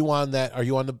are you on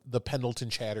the Pendleton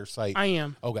Chatter site? I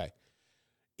am. Okay.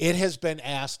 It has been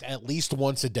asked at least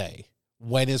once a day,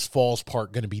 when is Falls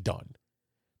Park going to be done?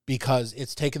 Because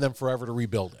it's taken them forever to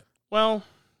rebuild it. Well,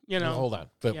 you know. Hold on.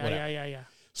 But yeah.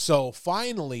 So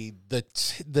finally, the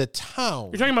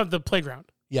town. You're talking about the playground.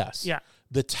 Yes. Yeah.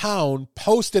 The town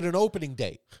posted an opening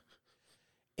date.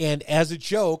 And as a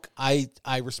joke, I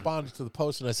responded to the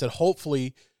post and I said,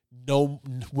 hopefully we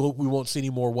won't see any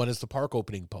more when is the park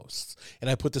opening posts. And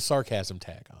I put the sarcasm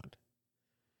tag on.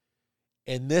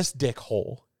 And this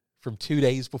dickhole from 2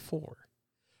 days before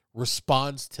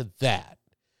responds to that,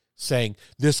 saying,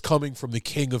 this coming from the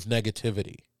king of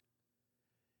negativity.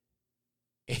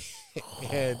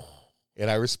 and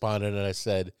I responded and I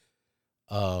said,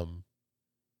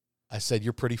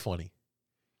 you're pretty funny.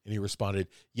 And he responded,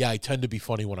 yeah, I tend to be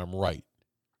funny when I'm right.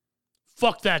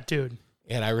 Fuck that dude.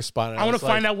 And I responded, I want to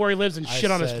find out where he lives and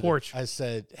shit on his porch. I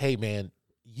said, hey, man,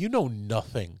 you know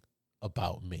nothing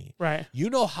about me. Right. You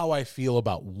know how I feel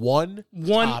about one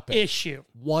topic. Issue.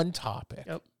 One topic.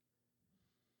 Yep.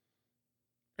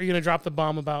 Are you going to drop the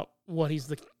bomb about what he's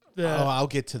the Oh, I'll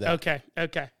get to that.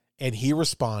 Okay. And he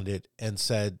responded and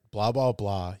said, blah, blah,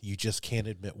 blah, you just can't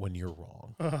admit when you're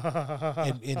wrong.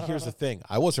 and here's the thing.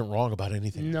 I wasn't wrong about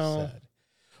anything he said.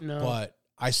 No. But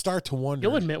I start to wonder.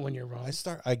 You'll admit when you're wrong.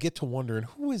 I get to wondering,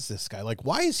 who is this guy? Like,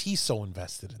 why is he so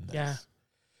invested in this? Yeah.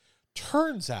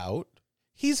 Turns out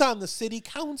he's on the city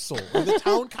council or the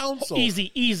town council.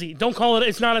 Easy. Don't call it.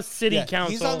 It's not a city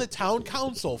council. He's on the town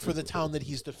council for the town that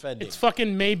he's defending. It's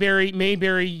fucking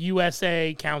Mayberry,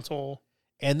 USA council.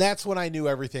 And that's when I knew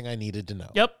everything I needed to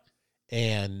know. Yep.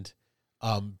 And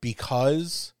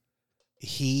because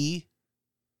he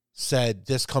said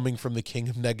this coming from the king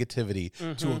of negativity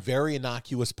to a very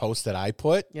innocuous post that I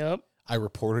put, I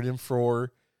reported him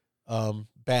for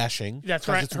bashing. That's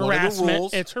right. It's harassment. One of the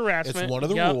rules. It's harassment. It's one of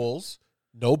the rules.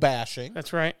 No bashing.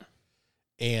 That's right.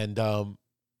 And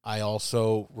I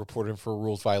also reported him for a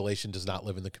rules violation, does not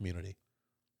live in the community.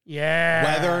 Yeah.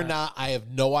 Whether or not, I have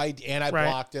no idea. And I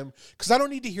blocked him because I don't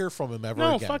need to hear from him ever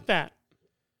again. No, fuck that.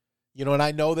 You know, and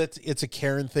I know that it's a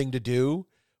Karen thing to do,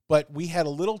 but we had a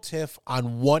little tiff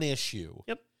on one issue.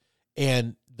 Yep.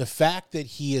 And the fact that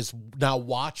he is now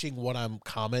watching what I'm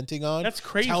commenting on, that's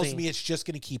crazy, tells me it's just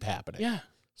going to keep happening. Yeah.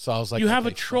 So I was like, you have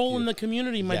a troll in the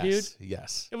community, my dude.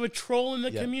 Yes. You have a troll in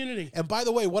the community. And by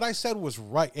the way, what I said was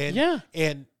right. And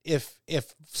and if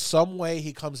some way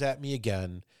he comes at me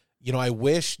again, you know, I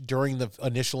wish during the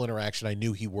initial interaction I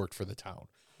knew he worked for the town.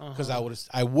 Because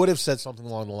I would have said something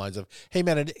along the lines of, hey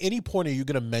man, at any point are you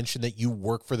going to mention that you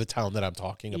work for the town that I'm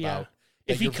talking about?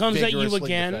 If he comes at you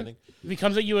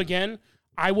again,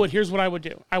 here's what I would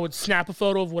do. I would snap a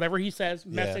photo of whatever he says,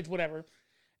 message, whatever.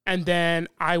 And then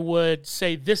I would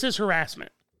say, this is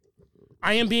harassment.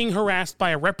 I am being harassed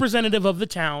by a representative of the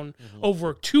town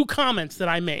over 2 comments that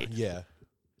I made. Yeah.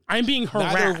 I'm being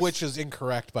harassed. Neither of which is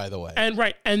incorrect, by the way.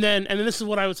 And then this is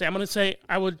what I would say. I'm going to say,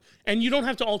 and you don't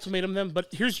have to ultimatum them, but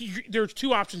there's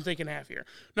 2 options they can have here.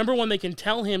 Number 1, they can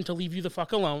tell him to leave you the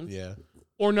fuck alone. Yeah.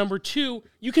 Or number two,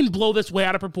 you can blow this way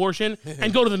out of proportion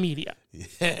and go to the media.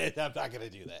 I'm not going to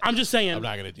do that. I'm just saying. I'm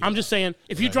not going to do I'm that. just saying,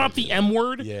 if you drop the M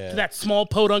word to that small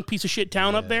podunk piece of shit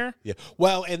town up there, Yeah.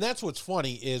 Well, and that's what's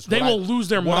funny is they will lose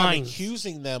their what minds. I'm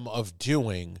accusing them of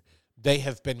doing, they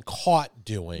have been caught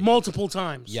doing multiple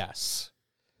times. Yes.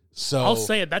 So I'll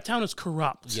say it. That town is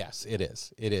corrupt. Yes, it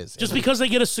is. It is. Just because they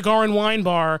get a cigar and wine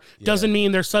bar doesn't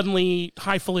mean they're suddenly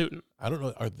highfalutin. I don't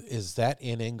know. Is that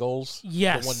in Ingalls?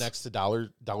 Yes. The one next to Dollar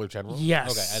General?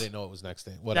 Yes. Okay, I didn't know it was next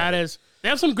to whatever. That is. They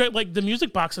have some great, like the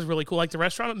Music Box is really cool. Like the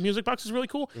restaurant, the Music Box is really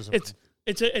cool.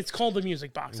 It's called the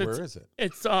Music Box. Where is it?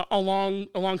 It's along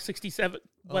 67,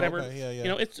 whatever. Okay. Yeah. You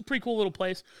know, it's a pretty cool little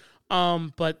place.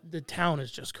 But the town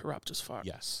is just corrupt as fuck.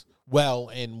 Yes.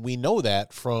 Well, and we know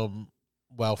that from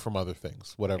other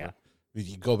things, whatever. Yeah.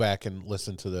 You go back and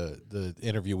listen to the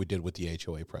interview we did with the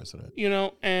HOA president. You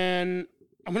know, and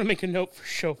I'm gonna make a note for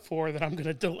show 4 that I'm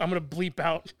gonna bleep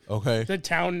out. Okay. The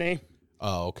town name.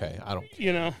 Oh, okay. I don't.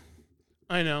 You know,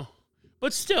 I know,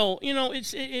 but still, you know,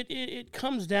 it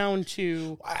comes down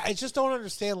to. I just don't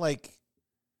understand. Like,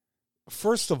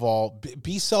 first of all,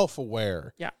 be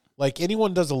self-aware. Yeah. Like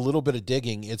anyone does a little bit of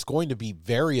digging, it's going to be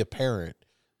very apparent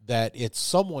that it's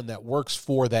someone that works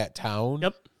for that town.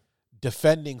 Yep.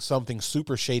 Defending something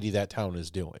super shady that town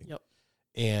is doing. Yep.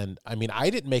 And I mean,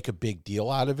 I didn't make a big deal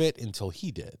out of it until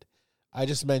he did. I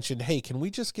just mentioned, hey, can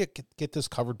we just get this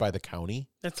covered by the county?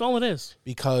 That's all it is.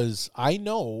 Because I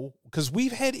know, because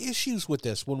we've had issues with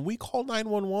this. When we call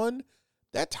 911,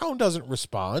 that town doesn't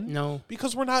respond. No.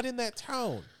 Because we're not in that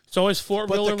town. So is Fort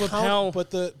Villa Lapel.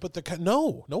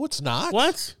 No, it's not.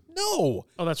 What? No.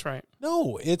 Oh, that's right.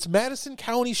 No, it's Madison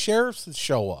County sheriffs that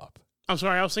show up. I'm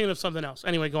sorry, I was thinking of something else.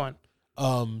 Anyway, go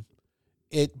on.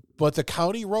 But the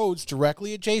county roads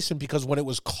directly adjacent, because when it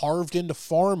was carved into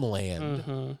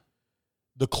farmland,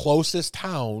 the closest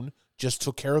town just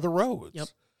took care of the roads. Yep.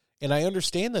 And I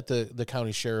understand that the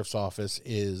county sheriff's office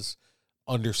is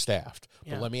understaffed.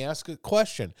 Yeah. But let me ask a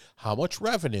question. How much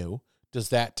revenue does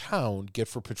that town get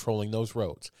for patrolling those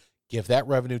roads? Give that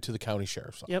revenue to the county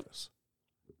sheriff's office.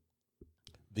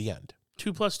 The end.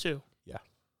 2 + 2. Yeah.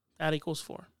 That equals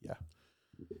 4. Yeah.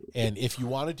 And if you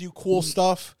want to do cool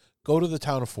stuff, go to the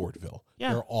town of Fortville.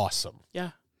 Yeah. They're awesome. Yeah.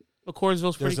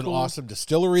 McCordsville's pretty There's cool. an awesome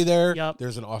distillery there. Yep.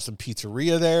 There's an awesome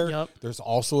pizzeria there. Yep. There's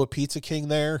also a Pizza King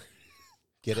there.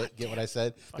 Get it? Get what I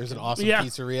said? There's an awesome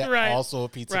pizzeria. Right. Also a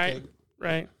Pizza King.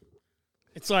 Right.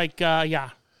 It's like,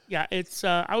 Yeah, it's,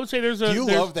 I would say there's a... Do you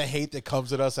love the hate that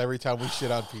comes at us every time we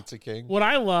shit on Pizza King? What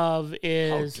I love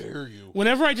is... How dare you?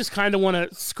 Whenever I just kind of want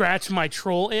to scratch my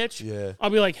troll itch, Yeah. I'll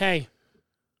be like, hey,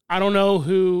 I don't know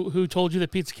who told you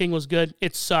that Pizza King was good.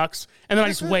 It sucks. And then I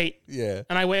just wait. Yeah.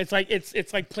 And I wait.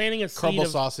 It's like planting a seed Crumble of...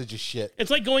 sausage is shit. It's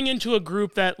like going into a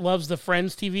group that loves the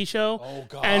Friends TV show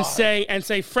God. and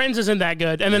say Friends isn't that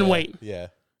good, and then wait. Yeah.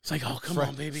 It's like, oh, come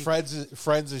on, baby. Friends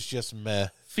is just meh.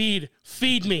 Feed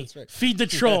me. Right. Feed the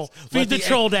troll. Yes. Feed the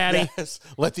troll, daddy. Yes.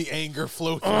 Let the anger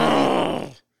flow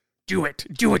through. Do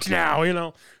it now, you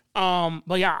know.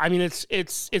 But yeah, I mean,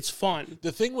 it's fun.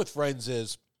 The thing with Friends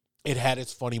is it had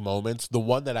its funny moments. The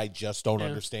one that I just don't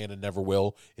understand and never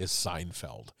will is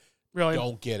Seinfeld. Really?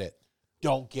 Don't get it.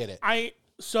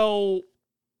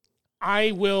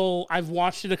 I've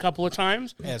watched it a couple of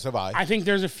times. As have I. I think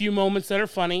there's a few moments that are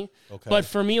funny. Okay. But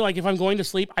for me, like if I'm going to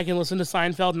sleep, I can listen to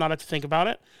Seinfeld and not have to think about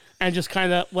it and just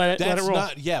kind of let it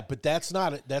roll. But that's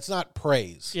not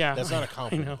praise. Yeah. That's not a I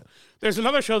compliment. know. There's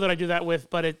another show that I do that with,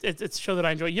 but it's a show that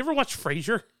I enjoy. You ever watch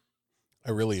Frasier? I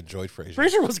really enjoyed Frasier.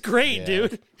 Frasier was great,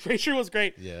 dude. Frasier was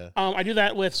great. Yeah. I do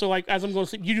that with, so like as I'm going to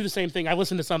sleep, you do the same thing. I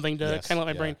listen to something to kind of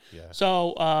let my brain. Yeah.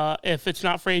 So if it's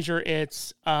not Frasier,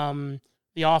 it's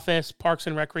The Office, Parks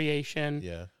and Recreation.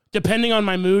 Yeah. Depending on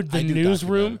my mood, The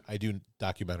Newsroom. I do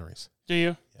documentaries. Do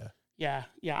you? Yeah.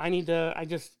 Yeah. I need to. I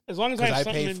just as long as I have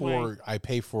something midway. I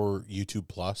pay for YouTube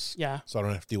Plus. Yeah. So I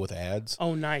don't have to deal with ads.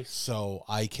 Oh, nice. So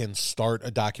I can start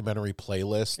a documentary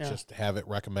playlist, just have it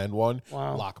recommend one,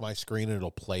 lock my screen, and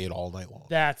it'll play it all night long.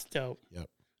 That's dope. Yep.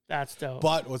 That's dope.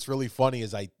 But what's really funny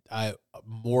is I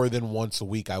more than once a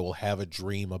week I will have a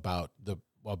dream about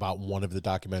one of the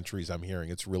documentaries I'm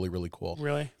hearing. It's really, really cool.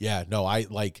 Really? Yeah. No, I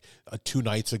 2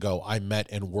 nights ago I met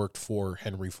and worked for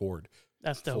Henry Ford.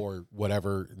 That's dope. For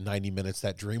whatever 90 minutes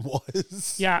that dream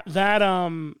was. Yeah, that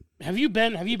have you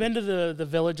been to the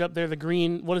village up there, the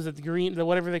green, what is it, the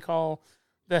whatever they call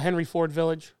the Henry Ford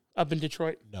Village up in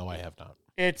Detroit? No, I have not.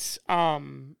 It's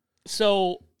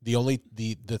so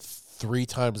the 3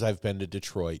 times I've been to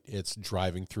Detroit, it's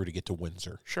driving through to get to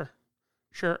Windsor. Sure.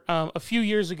 A few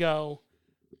years ago,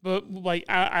 but like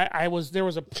there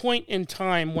was a point in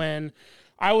time when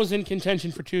I was in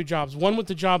contention for 2 jobs. One with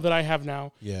the job that I have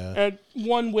now, and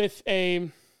one with a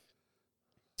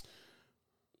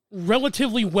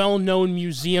relatively well-known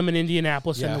museum in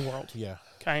Indianapolis in the world. Yeah.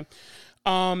 Okay.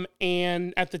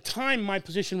 And at the time, my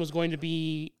position was going to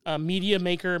be a media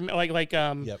maker, like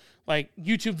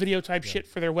YouTube video type shit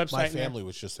for their website. My family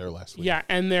was just there last week. Yeah,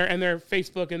 and their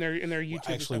Facebook and their YouTube.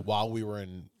 Actually, while we were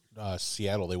in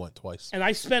Seattle, they went twice. And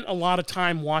I spent a lot of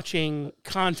time watching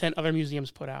content other museums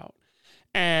put out.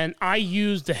 And I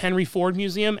used the Henry Ford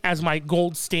Museum as my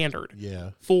gold standard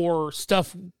for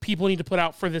stuff people need to put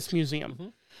out for this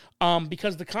museum.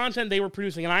 Because the content they were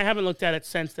producing, and I haven't looked at it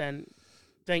since then,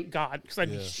 thank God, because I'd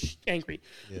be angry.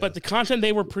 Yeah. But the content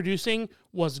they were producing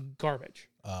was garbage.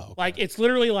 Okay. Like, it's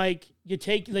literally like they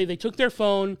took their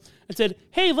phone and said,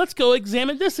 hey, let's go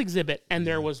examine this exhibit. And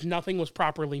there was nothing was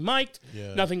properly mic'd.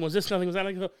 Yeah. Nothing was this, nothing was that.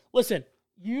 I go, listen,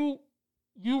 you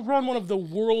run one of the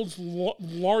world's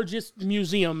largest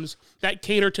museums that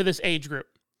cater to this age group.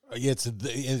 It's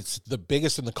the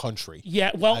biggest in the country.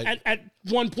 Yeah, well, at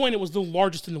one point, it was the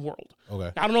largest in the world.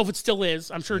 Okay. I don't know if it still is.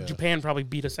 I'm sure Japan probably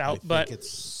beat us out. I think it's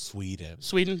Sweden.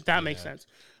 Sweden? That makes sense.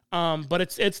 But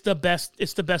it's the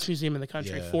best museum in the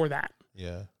country for that.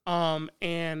 Yeah.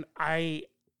 And I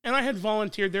had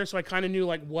volunteered there, so I kind of knew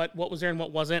like what was there and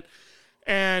what wasn't.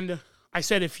 And I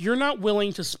said, if you're not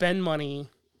willing to spend money,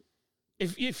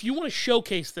 if you want to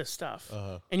showcase this stuff,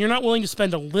 and you're not willing to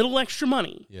spend a little extra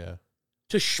money,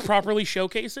 to properly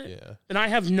showcase it, then I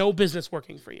have no business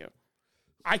working for you.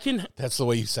 That's the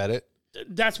way you said it.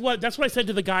 That's what I said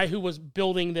to the guy who was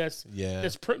building this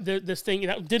this thing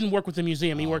that didn't work with the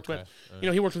museum. He worked with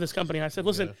he worked with this company. And I said,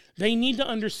 listen, they need to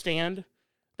understand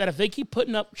that if they keep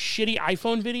putting up shitty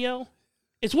iPhone video,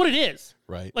 it's what it is.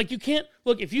 Right. Like, you can't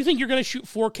look, if you think you're going to shoot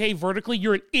 4K vertically,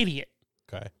 you're an idiot.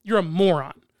 Okay. You're a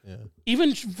moron. Yeah.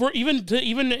 Even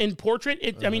in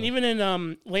portrait, I mean, even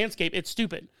in landscape, it's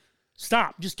stupid.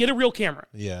 Stop. Just get a real camera.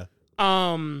 Yeah.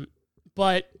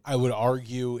 But I would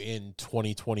argue in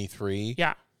 2023,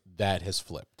 that has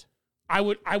flipped. I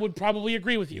would probably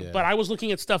agree with you, but I was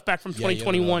looking at stuff back from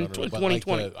 2021 to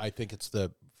 2020. Like I think it's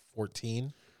the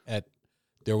 14.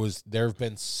 There have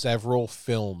been several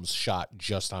films shot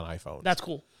just on iPhones. That's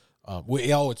cool.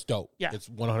 It's dope. Yeah, it's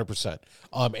 100%.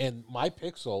 And my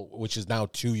Pixel, which is now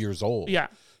 2 years old,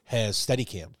 has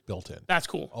Steadicam built in. That's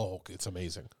cool. Oh, it's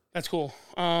amazing. That's cool.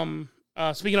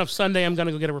 Speaking of Sunday, I'm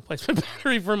gonna go get a replacement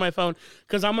battery for my phone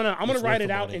because I'm gonna ride it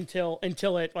out until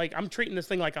it, like, I'm treating this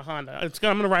thing like a Honda. I'm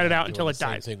gonna ride it out until it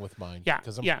dies. Same thing with mine. Yeah,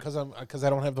 because I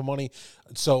don't have the money.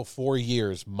 So 4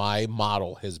 years, my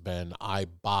model has been I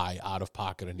buy out of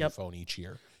pocket a new phone each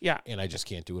year. Yeah, and I just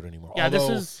can't do it anymore. Yeah,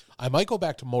 although I might go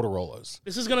back to Motorola's.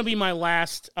 This is gonna be my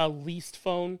last leased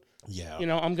phone. Yeah,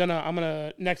 I'm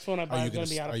gonna next phone I buy is gonna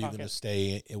be out of pocket. Are you gonna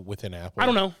stay within Apple? I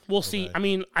don't know. We'll see. I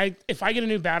mean, if I get a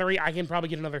new battery, I can probably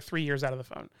get another 3 years out of the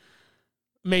phone.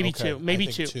 Maybe two. Maybe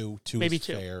two. Maybe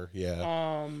two. Fair.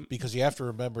 Yeah. Because you have to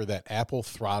remember that Apple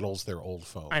throttles their old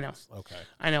phones. I know. Okay.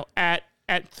 I know. At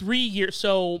 3 years.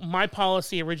 So my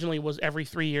policy originally was every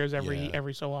 3 years,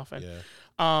 every so often.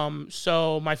 Yeah.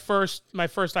 So my first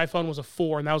iPhone was a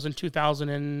 4, and that was in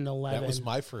 2011. That was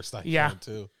my first iPhone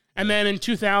too. And then in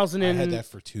 2000, I had that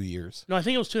for 2 years. No, I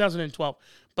think it was 2012.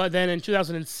 But then in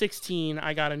 2016,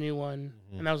 I got a new one,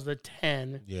 and that was the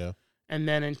 10. Yeah. And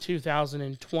then in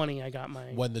 2020, I got my.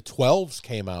 When the 12s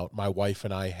came out, my wife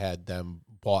and I had them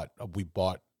bought. We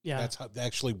bought. Yeah. That's how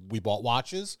we bought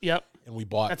watches. Yep. And we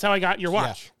bought. That's how I got your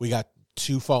watch. Yeah, we got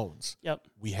 2 phones. Yep.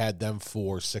 We had them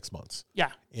for 6 months.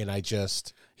 Yeah. And I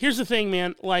just. Here's the thing,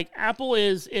 man. Like, Apple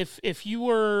is, if you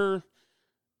were.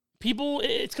 People,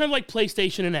 it's kind of like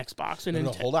PlayStation and Xbox. And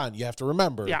no, hold on. You have to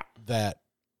remember that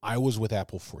I was with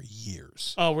Apple for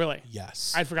years. Oh, really?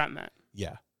 Yes. I'd forgotten that.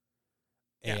 Yeah.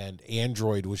 And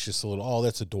Android was just a little,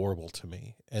 that's adorable to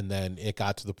me. And then it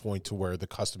got to the point to where the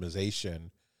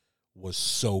customization was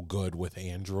so good with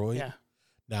Android. Yeah.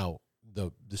 Now,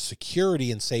 the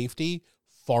security and safety,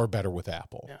 far better with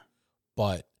Apple. Yeah.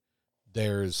 But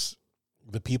there's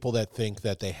the people that think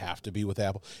that they have to be with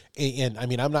Apple. And I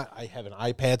mean, I have an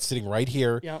iPad sitting right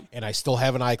here, and I still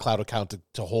have an iCloud account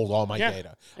to hold all my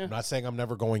data. Yeah. I'm not saying I'm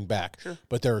never going back,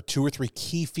 but there are 2 or 3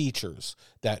 key features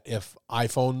that if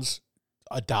iPhones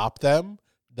adopt them,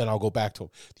 then I'll go back to them.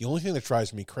 The only thing that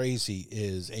drives me crazy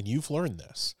is, and you've learned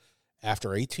this,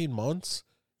 after 18 months,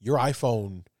 your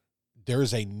iPhone,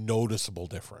 there's a noticeable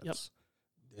difference.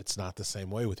 Yep. It's not the same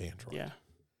way with Android. Yeah.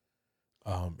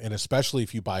 And especially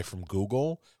if you buy from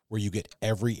Google, where you get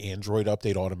every Android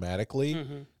update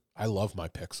automatically. I love my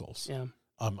Pixels. Yeah.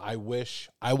 I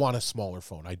want a smaller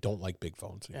phone. I don't like big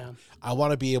phones anymore. Yeah. I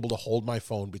want to be able to hold my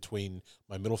phone between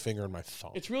my middle finger and my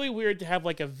thumb. It's really weird to have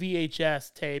like a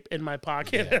VHS tape in my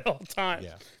pocket at all times.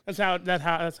 Yeah.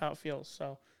 That's how it feels.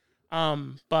 So,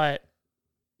 but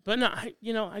no, I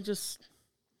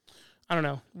don't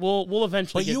know. We'll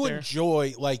eventually. But get you there.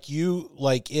 enjoy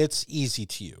it's easy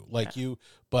to you,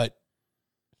 but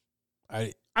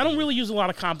I don't really use a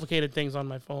lot of complicated things on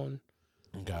my phone.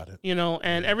 got it.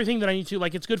 And everything that I need to,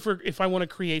 like, it's good for if I want to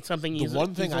create something easily. The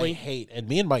one thing I hate, and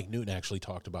me and Mike Newton actually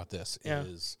talked about this,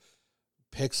 is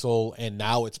Pixel, and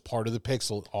now it's part of the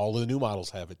Pixel. All the new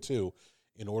models have it too.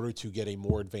 In order to get a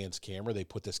more advanced camera, they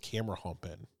put this camera hump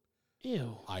in.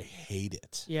 Ew. I hate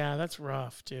it. Yeah, that's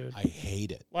rough, dude. I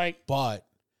hate it. Like, but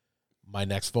my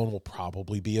next phone will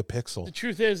probably be a Pixel. The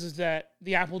truth is that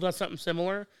the Apple does something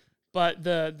similar, but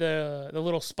the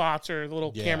little spots or the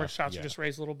little camera shots are just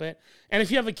raised a little bit. And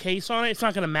if you have a case on it, it's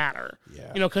not going to matter.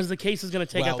 Yeah. Because the case is going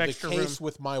to take up extra room. The case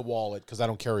with my wallet, because I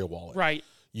don't carry a wallet. Right.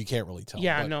 You can't really tell.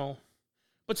 Yeah, no.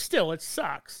 But still, it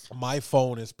sucks. My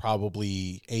phone is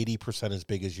probably 80% as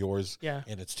big as yours. Yeah.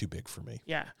 And it's too big for me.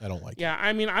 Yeah. I don't like it. Yeah,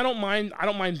 I mean, I don't mind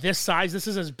this size. This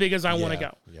is as big as I want to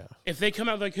go. Yeah. If they come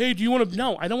out like, hey, do you want to?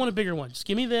 No, I don't want a bigger one. Just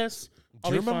give me this.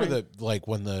 Do you remember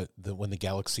when the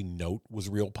Galaxy Note was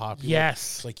real popular?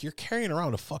 Yes. It's like you're carrying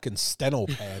around a fucking steno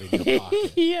pad in your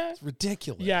pocket. Yeah. It's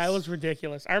ridiculous. Yeah, it was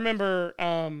ridiculous. I remember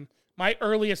my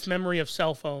earliest memory of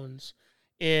cell phones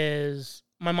is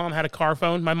my mom had a car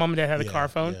phone. My mom and dad had a car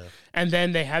phone. Yeah. And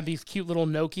then they had these cute little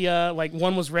Nokia, like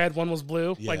one was red, one was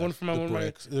blue. Yeah, like one from the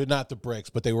bricks. They're not the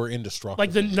bricks, but they were indestructible.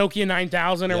 Like the Nokia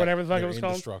 9000 or whatever the fuck it was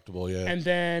called. Indestructible, yeah. And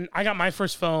then I got my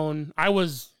first phone. I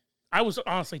was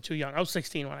honestly too young. I was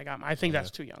 16 when I got mine. I think that's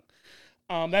too young.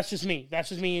 That's just me.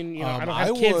 And I don't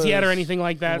have kids yet or anything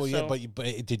like that. Well, so. yeah,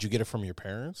 but did you get it from your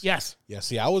parents? Yes. Yeah.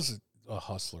 See, I was a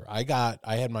hustler. I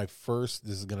had my first.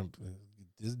 This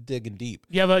is digging deep.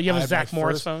 You have a Zach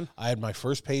Morris phone. I had my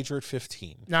first pager at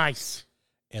 15. Nice.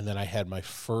 And then I had my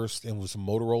first, and it was a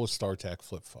Motorola StarTAC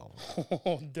flip phone.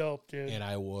 Oh, dope, dude. And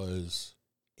I was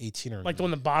 18 or 19. Like the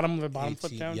one the bottom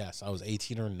flip down? Yes, I was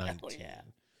 18 or 19.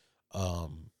 Oh, yeah.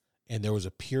 And there was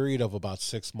a period of about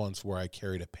 6 months where I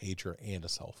carried a pager and a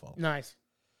cell phone. Nice.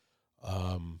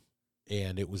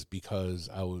 And it was because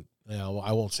I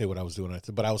won't say what I was doing,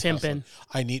 but I was pimping.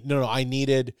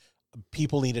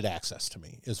 People needed access to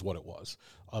me is what it was.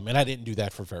 And I didn't do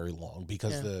that for very long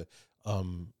because there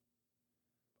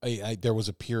was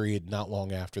a period not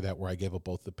long after that where I gave up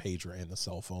both the pager and the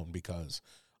cell phone because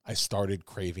I started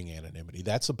craving anonymity.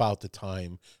 That's about the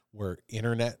time where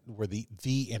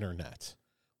the internet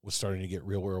was starting to get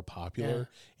real popular.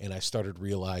 Yeah. And I started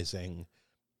realizing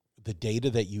the data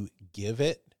that you give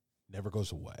it never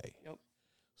goes away. Yep.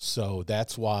 So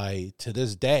that's why to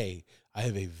this day, I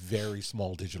have a very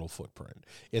small digital footprint.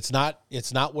 It's not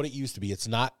what it used to be. It's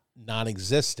not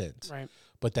non-existent. Right.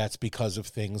 But that's because of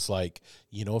things like,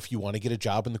 if you want to get a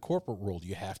job in the corporate world,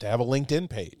 you have to have a LinkedIn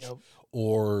page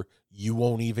or you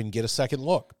won't even get a second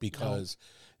look because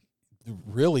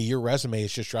really your resume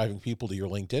is just driving people to your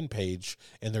LinkedIn page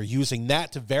and they're using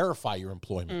that to verify your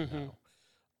employment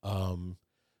now.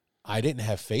 I didn't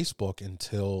have a Facebook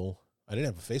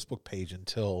page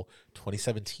until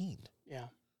 2017. Yeah.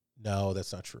 No,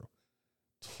 that's not true.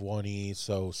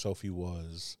 So Sophie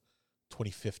was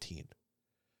 2015.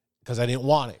 Because I didn't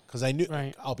want it. Because I knew,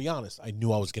 I'll be honest, I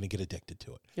knew I was going to get addicted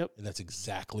to it. Yep. And that's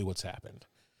exactly what's happened.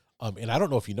 And I don't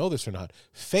know if you know this or not,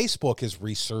 Facebook is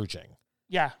resurging.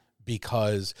 Yeah.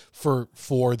 Because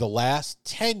for the last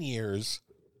 10 years,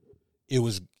 it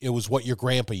was what your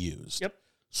grandpa used. Yep.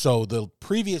 So the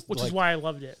previous... Which is why I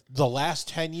loved it. The last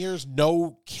 10 years,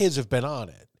 no kids have been on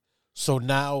it. So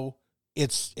now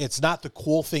it's not the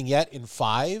cool thing yet. In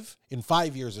 5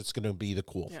 years, it's going to be the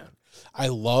cool thing. I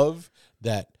love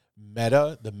that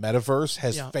the metaverse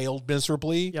has failed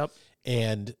miserably. Yep.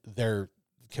 And their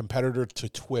competitor to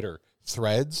Twitter,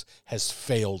 Threads, has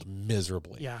failed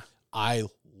miserably. Yeah. I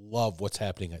love what's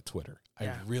happening at Twitter.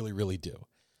 I really, really do.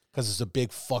 Because it's a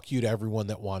big fuck you to everyone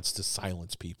that wants to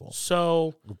silence people.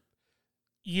 So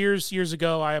years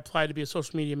ago, I applied to be a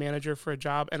social media manager for a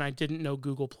job, and I didn't know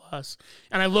Google Plus.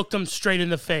 And I looked them straight in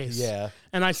the face. Yeah.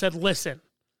 And I said, listen,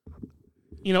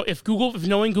 if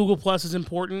knowing Google Plus is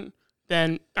important,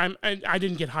 then I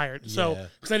didn't get hired. So,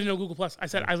 because I didn't know Google Plus, I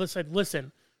said,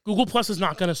 listen, Google Plus is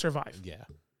not going to survive. Yeah.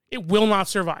 It will not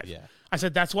survive. Yeah. I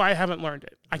said, that's why I haven't learned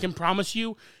it. I can promise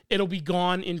you it'll be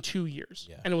gone in 2 years.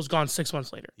 Yeah. And it was gone 6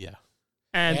 months later. Yeah.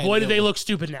 And boy, did they look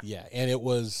stupid now. Yeah. And it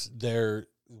was their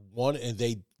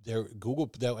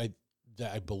Google,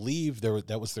 I believe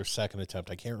that was their second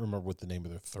attempt. I can't remember what the name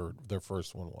of their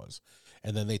first one was,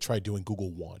 and then they tried doing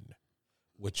Google One,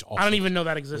 which also, I don't even know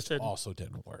that existed. Also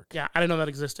didn't work. Yeah, I didn't know that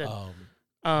existed.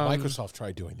 Microsoft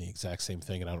tried doing the exact same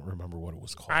thing, and I don't remember what it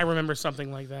was called. I remember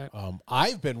something like that.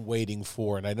 I've been waiting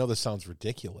for, and I know this sounds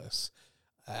ridiculous,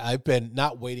 I've been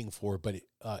not waiting for, but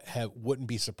wouldn't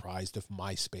be surprised if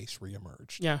MySpace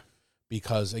reemerged. Yeah.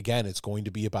 Because, again, it's going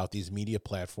to be about these media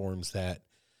platforms that,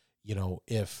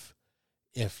 if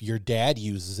your dad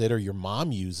uses it or your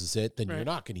mom uses it, then you're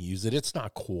not going to use it. It's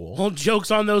not cool. Well,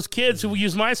 joke's on those kids who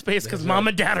use MySpace because mom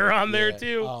and dad are on there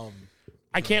too.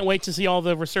 I can't wait to see all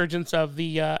the resurgence of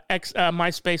the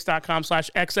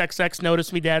myspace.com/XXX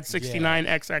notice me dad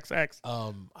 69XXX.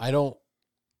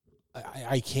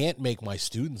 I can't make my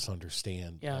students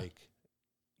understand. Yeah. Like,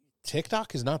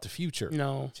 TikTok is not the future.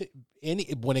 No.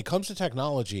 When it comes to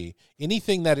technology,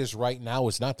 anything that is right now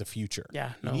is not the future.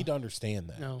 Yeah, no. You need to understand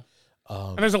that. No.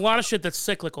 And there's a lot of shit that's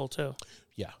cyclical too.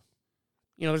 Yeah.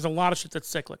 There's a lot of shit that's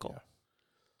cyclical. Yeah.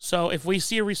 So if we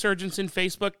see a resurgence in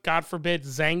Facebook, God forbid,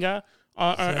 Zanga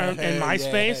and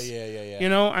MySpace,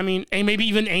 and maybe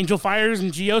even Angel Fires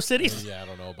and GeoCities. Yeah, I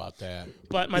don't know about that.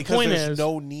 But my point is, there's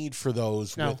no need for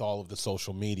those with all of the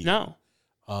social media. No.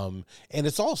 And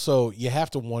it's also, you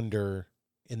have to wonder,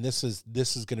 and this is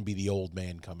going to be the old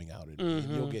man coming out, and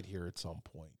you'll get here at some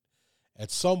point.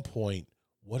 At some point,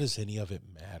 what does any of it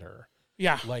matter?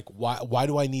 Yeah. Like, why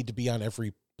do I need to be on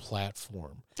every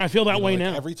platform? I feel that way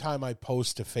now. Every time I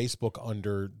post to Facebook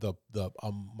under the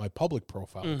my public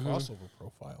profile, crossover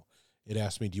profile, it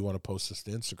asks me, do you want to post this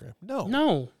to Instagram?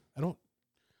 No. I don't.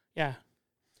 Yeah.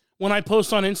 When I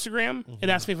post on Instagram, it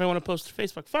asks me if I want to post to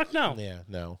Facebook. Fuck no. Yeah,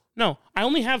 no. No. I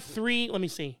only have 3, let me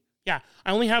see. Yeah,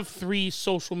 I only have 3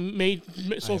 social media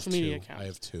accounts. I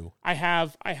have 2. I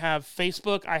have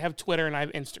Facebook, I have Twitter, and I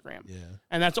have Instagram. Yeah.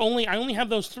 And I only have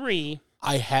those 3.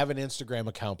 I have an Instagram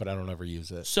account, but I don't ever use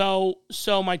it. So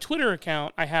my Twitter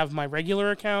account, I have my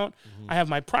regular account, I have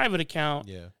my private account,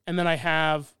 and then I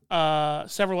have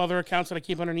several other accounts that I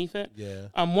keep underneath it. Yeah.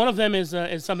 One of them is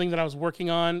something that I was working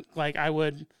on. Like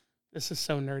this is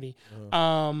so nerdy.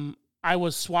 I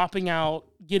was swapping out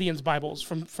Gideon's Bibles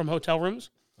from hotel rooms.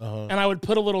 And I would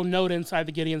put a little note inside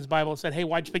the Gideon's Bible that said, hey,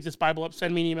 why'd you pick this Bible up?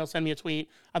 Send me an email, send me a tweet.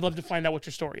 I'd love to find out what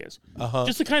your story is.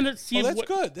 Just to kind of see that's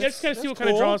good. Just kind of see what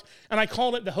kind of draws. And I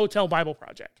called it the Hotel Bible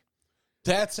Project.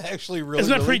 That's actually really,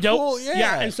 Isn't that pretty dope? Cool?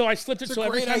 Yeah. And so I slipped it. So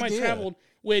every time I traveled,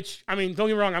 which, I mean, don't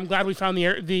get me wrong, I'm glad we found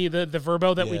the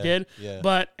Verbo that we did. Yeah.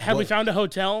 But had we found a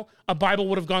hotel, a Bible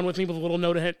would have gone with me with a little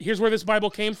note ahead. Here's where this Bible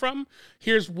came from.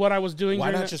 Here's what I was doing. Why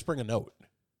not just bring a note?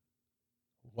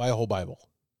 Why a whole Bible?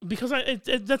 Because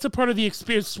that's a part of the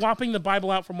experience, swapping the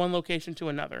Bible out from one location to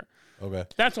another. Okay,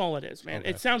 that's all it is, man. Okay.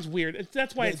 It sounds weird.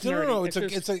 That's why it's nerdy. No.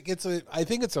 I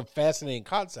think it's a fascinating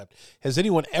concept. Has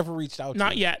anyone ever reached out?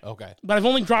 Not yet. Okay, but I've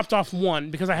only dropped off one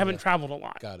because I haven't traveled a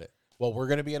lot. Got it. Well, we're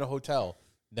going to be in a hotel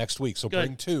next week, so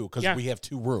bring 2 because we have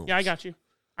 2 rooms. Yeah, I got you.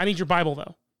 I need your Bible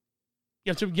though.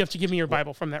 You have to give me your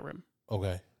Bible from that room.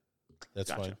 Okay,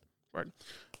 that's fine. Word.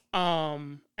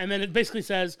 And then it basically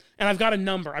says, and I've got a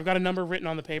number written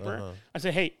on the paper. I say,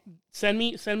 hey, send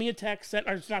me a text, send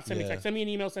me a text, send me an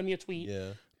email, send me a tweet.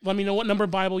 Yeah. Let me know what number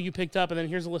Bible you picked up, and then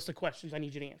here's a list of questions I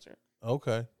need you to answer.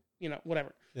 Okay.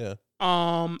 Whatever. Yeah.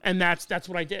 And that's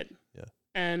what I did. Yeah.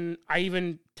 And I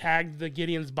even tagged the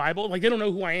Gideon's Bible. Like, they don't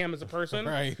know who I am as a person.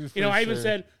 Right. I even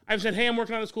said, hey, I'm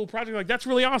working on this cool project. Like, that's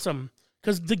really awesome.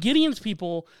 Because the Gideon's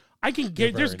people, I can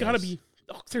get, there's got to be,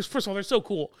 first of all, they're so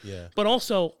cool. Yeah. But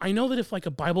also, I know that if like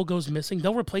a Bible goes missing,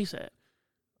 they'll replace it.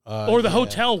 Or the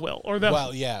hotel will.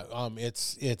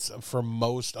 It's for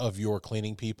most of your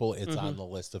cleaning people, it's on the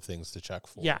list of things to check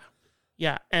for. Yeah.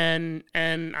 Yeah. And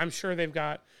I'm sure they've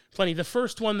got plenty. The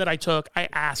first one that I took, I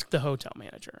asked the hotel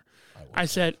manager. I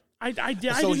said, I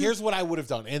did. So here's what I would have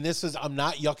done. And I'm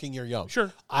not yucking your yum.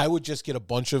 Sure. I would just get a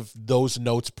bunch of those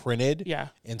notes printed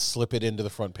and slip it into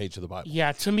the front page of the Bible.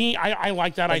 Yeah. To me, I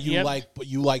like that idea.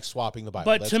 You like swapping the Bible.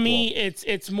 But to me, it's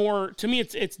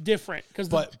different.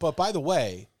 But by the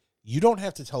way, you don't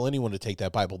have to tell anyone to take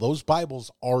that Bible. Those Bibles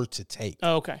are to take.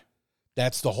 Oh, okay.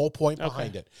 That's the whole point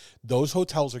behind it. Those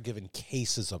hotels are given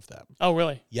cases of them. Oh,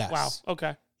 really? Yes. Wow.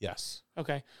 Okay. Yes.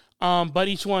 Okay. But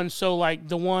each one, so like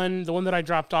the one that I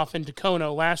dropped off in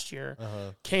Dacono last year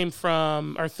came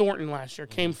from, or Thornton last year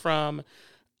came from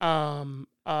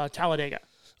Talladega.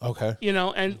 Okay.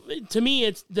 And to me,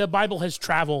 it's the Bible has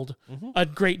traveled a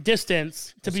great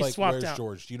distance to be swapped Where's out.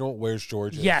 George? Do you know what Where's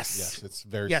George is? Yes. Yes, it's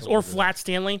very or Flat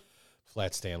Stanley.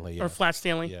 Flat Stanley, yeah. Or Flat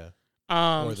Stanley. Yeah.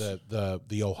 Or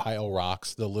the Ohio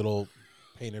rocks, the little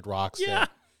painted rocks. Yeah.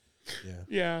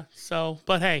 Yeah. So,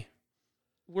 but hey,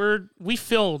 we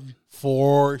filled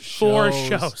 4 4 shows.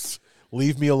 shows.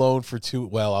 Leave me alone for 2.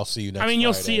 Well, I'll see you next. I mean,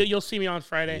 Friday. you'll see me on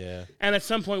Friday. Yeah. And at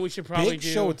some point we should probably Big do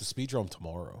show at the Speedrome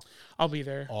tomorrow. I'll be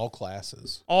there. All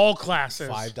classes. All classes.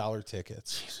 $5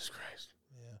 tickets. Jesus Christ.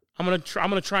 Yeah. I'm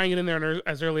gonna try and get in there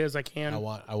as early as I can. I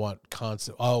want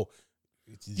constant. Oh,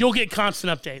 You'll get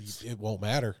constant updates. it won't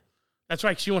matter. That's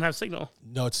right, because you won't have signal.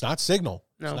 No, it's not Signal.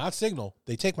 No. It's not Signal.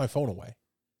 They take my phone away.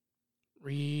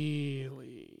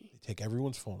 Really? They take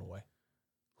everyone's phone away.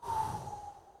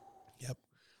 Yep.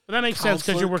 But that makes sense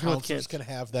because you're working with Counselors kids. can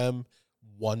have them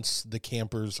once the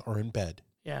campers are in bed,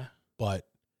 Yeah. but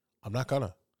I'm not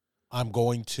gonna. I'm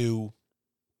going to.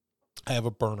 I have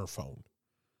a burner phone,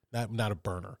 not a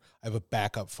burner. I have a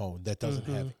backup phone that doesn't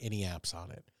have any apps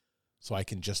on it, so I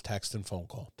can just text and phone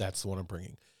call. That's the one I'm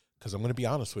bringing because I'm going to be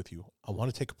honest with you. I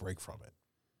want to take a break from it.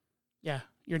 Yeah.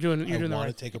 You're doing the right thing. I want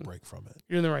to take a break from it.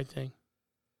 You're doing the right thing.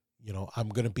 You know, I'm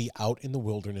going to be out in the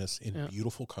wilderness in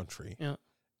beautiful country. Yeah.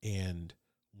 And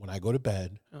when I go to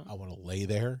bed, I want to lay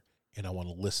there and I want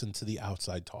to listen to the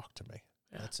outside talk to me.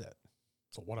 Yeah. That's it.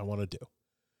 So what I want to do.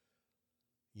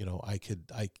 You know,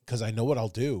 because I know what I'll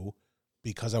do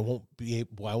because I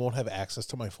won't have access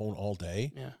to my phone all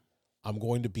day. Yeah. I'm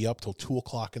going to be up till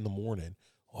 2:00 in the morning.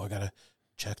 Oh, I got to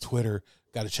check Twitter.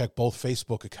 Got to check both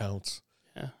Facebook accounts.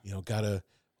 Yeah. You know,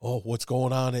 what's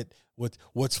going on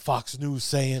what's Fox News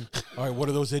saying? All right, what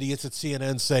are those idiots at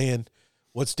CNN saying?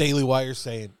 What's Daily Wire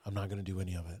saying? I'm not going to do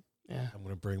any of it. Yeah. I'm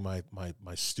going to bring my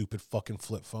stupid fucking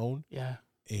flip phone. Yeah.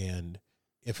 And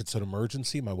if it's an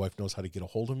emergency, my wife knows how to get a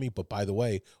hold of me. But by the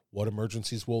way, what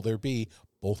emergencies will there be?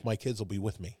 Both my kids will be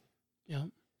with me. Yeah.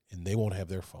 And they won't have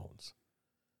their phones.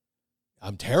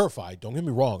 I'm terrified. Don't get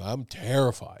me wrong. I'm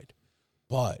terrified.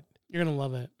 But you're going to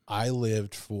love it. I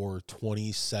lived for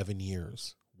 27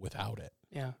 years without it.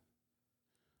 Yeah.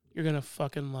 You're going to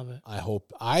fucking love it. I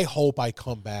hope I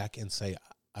come back and say,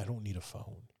 I don't need a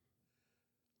phone.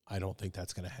 I don't think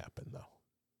that's going to happen, though.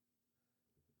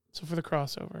 So for the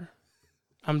crossover,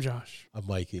 I'm Josh. I'm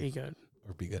Mikey. Be good.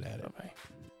 Or be good at it. Bye-bye.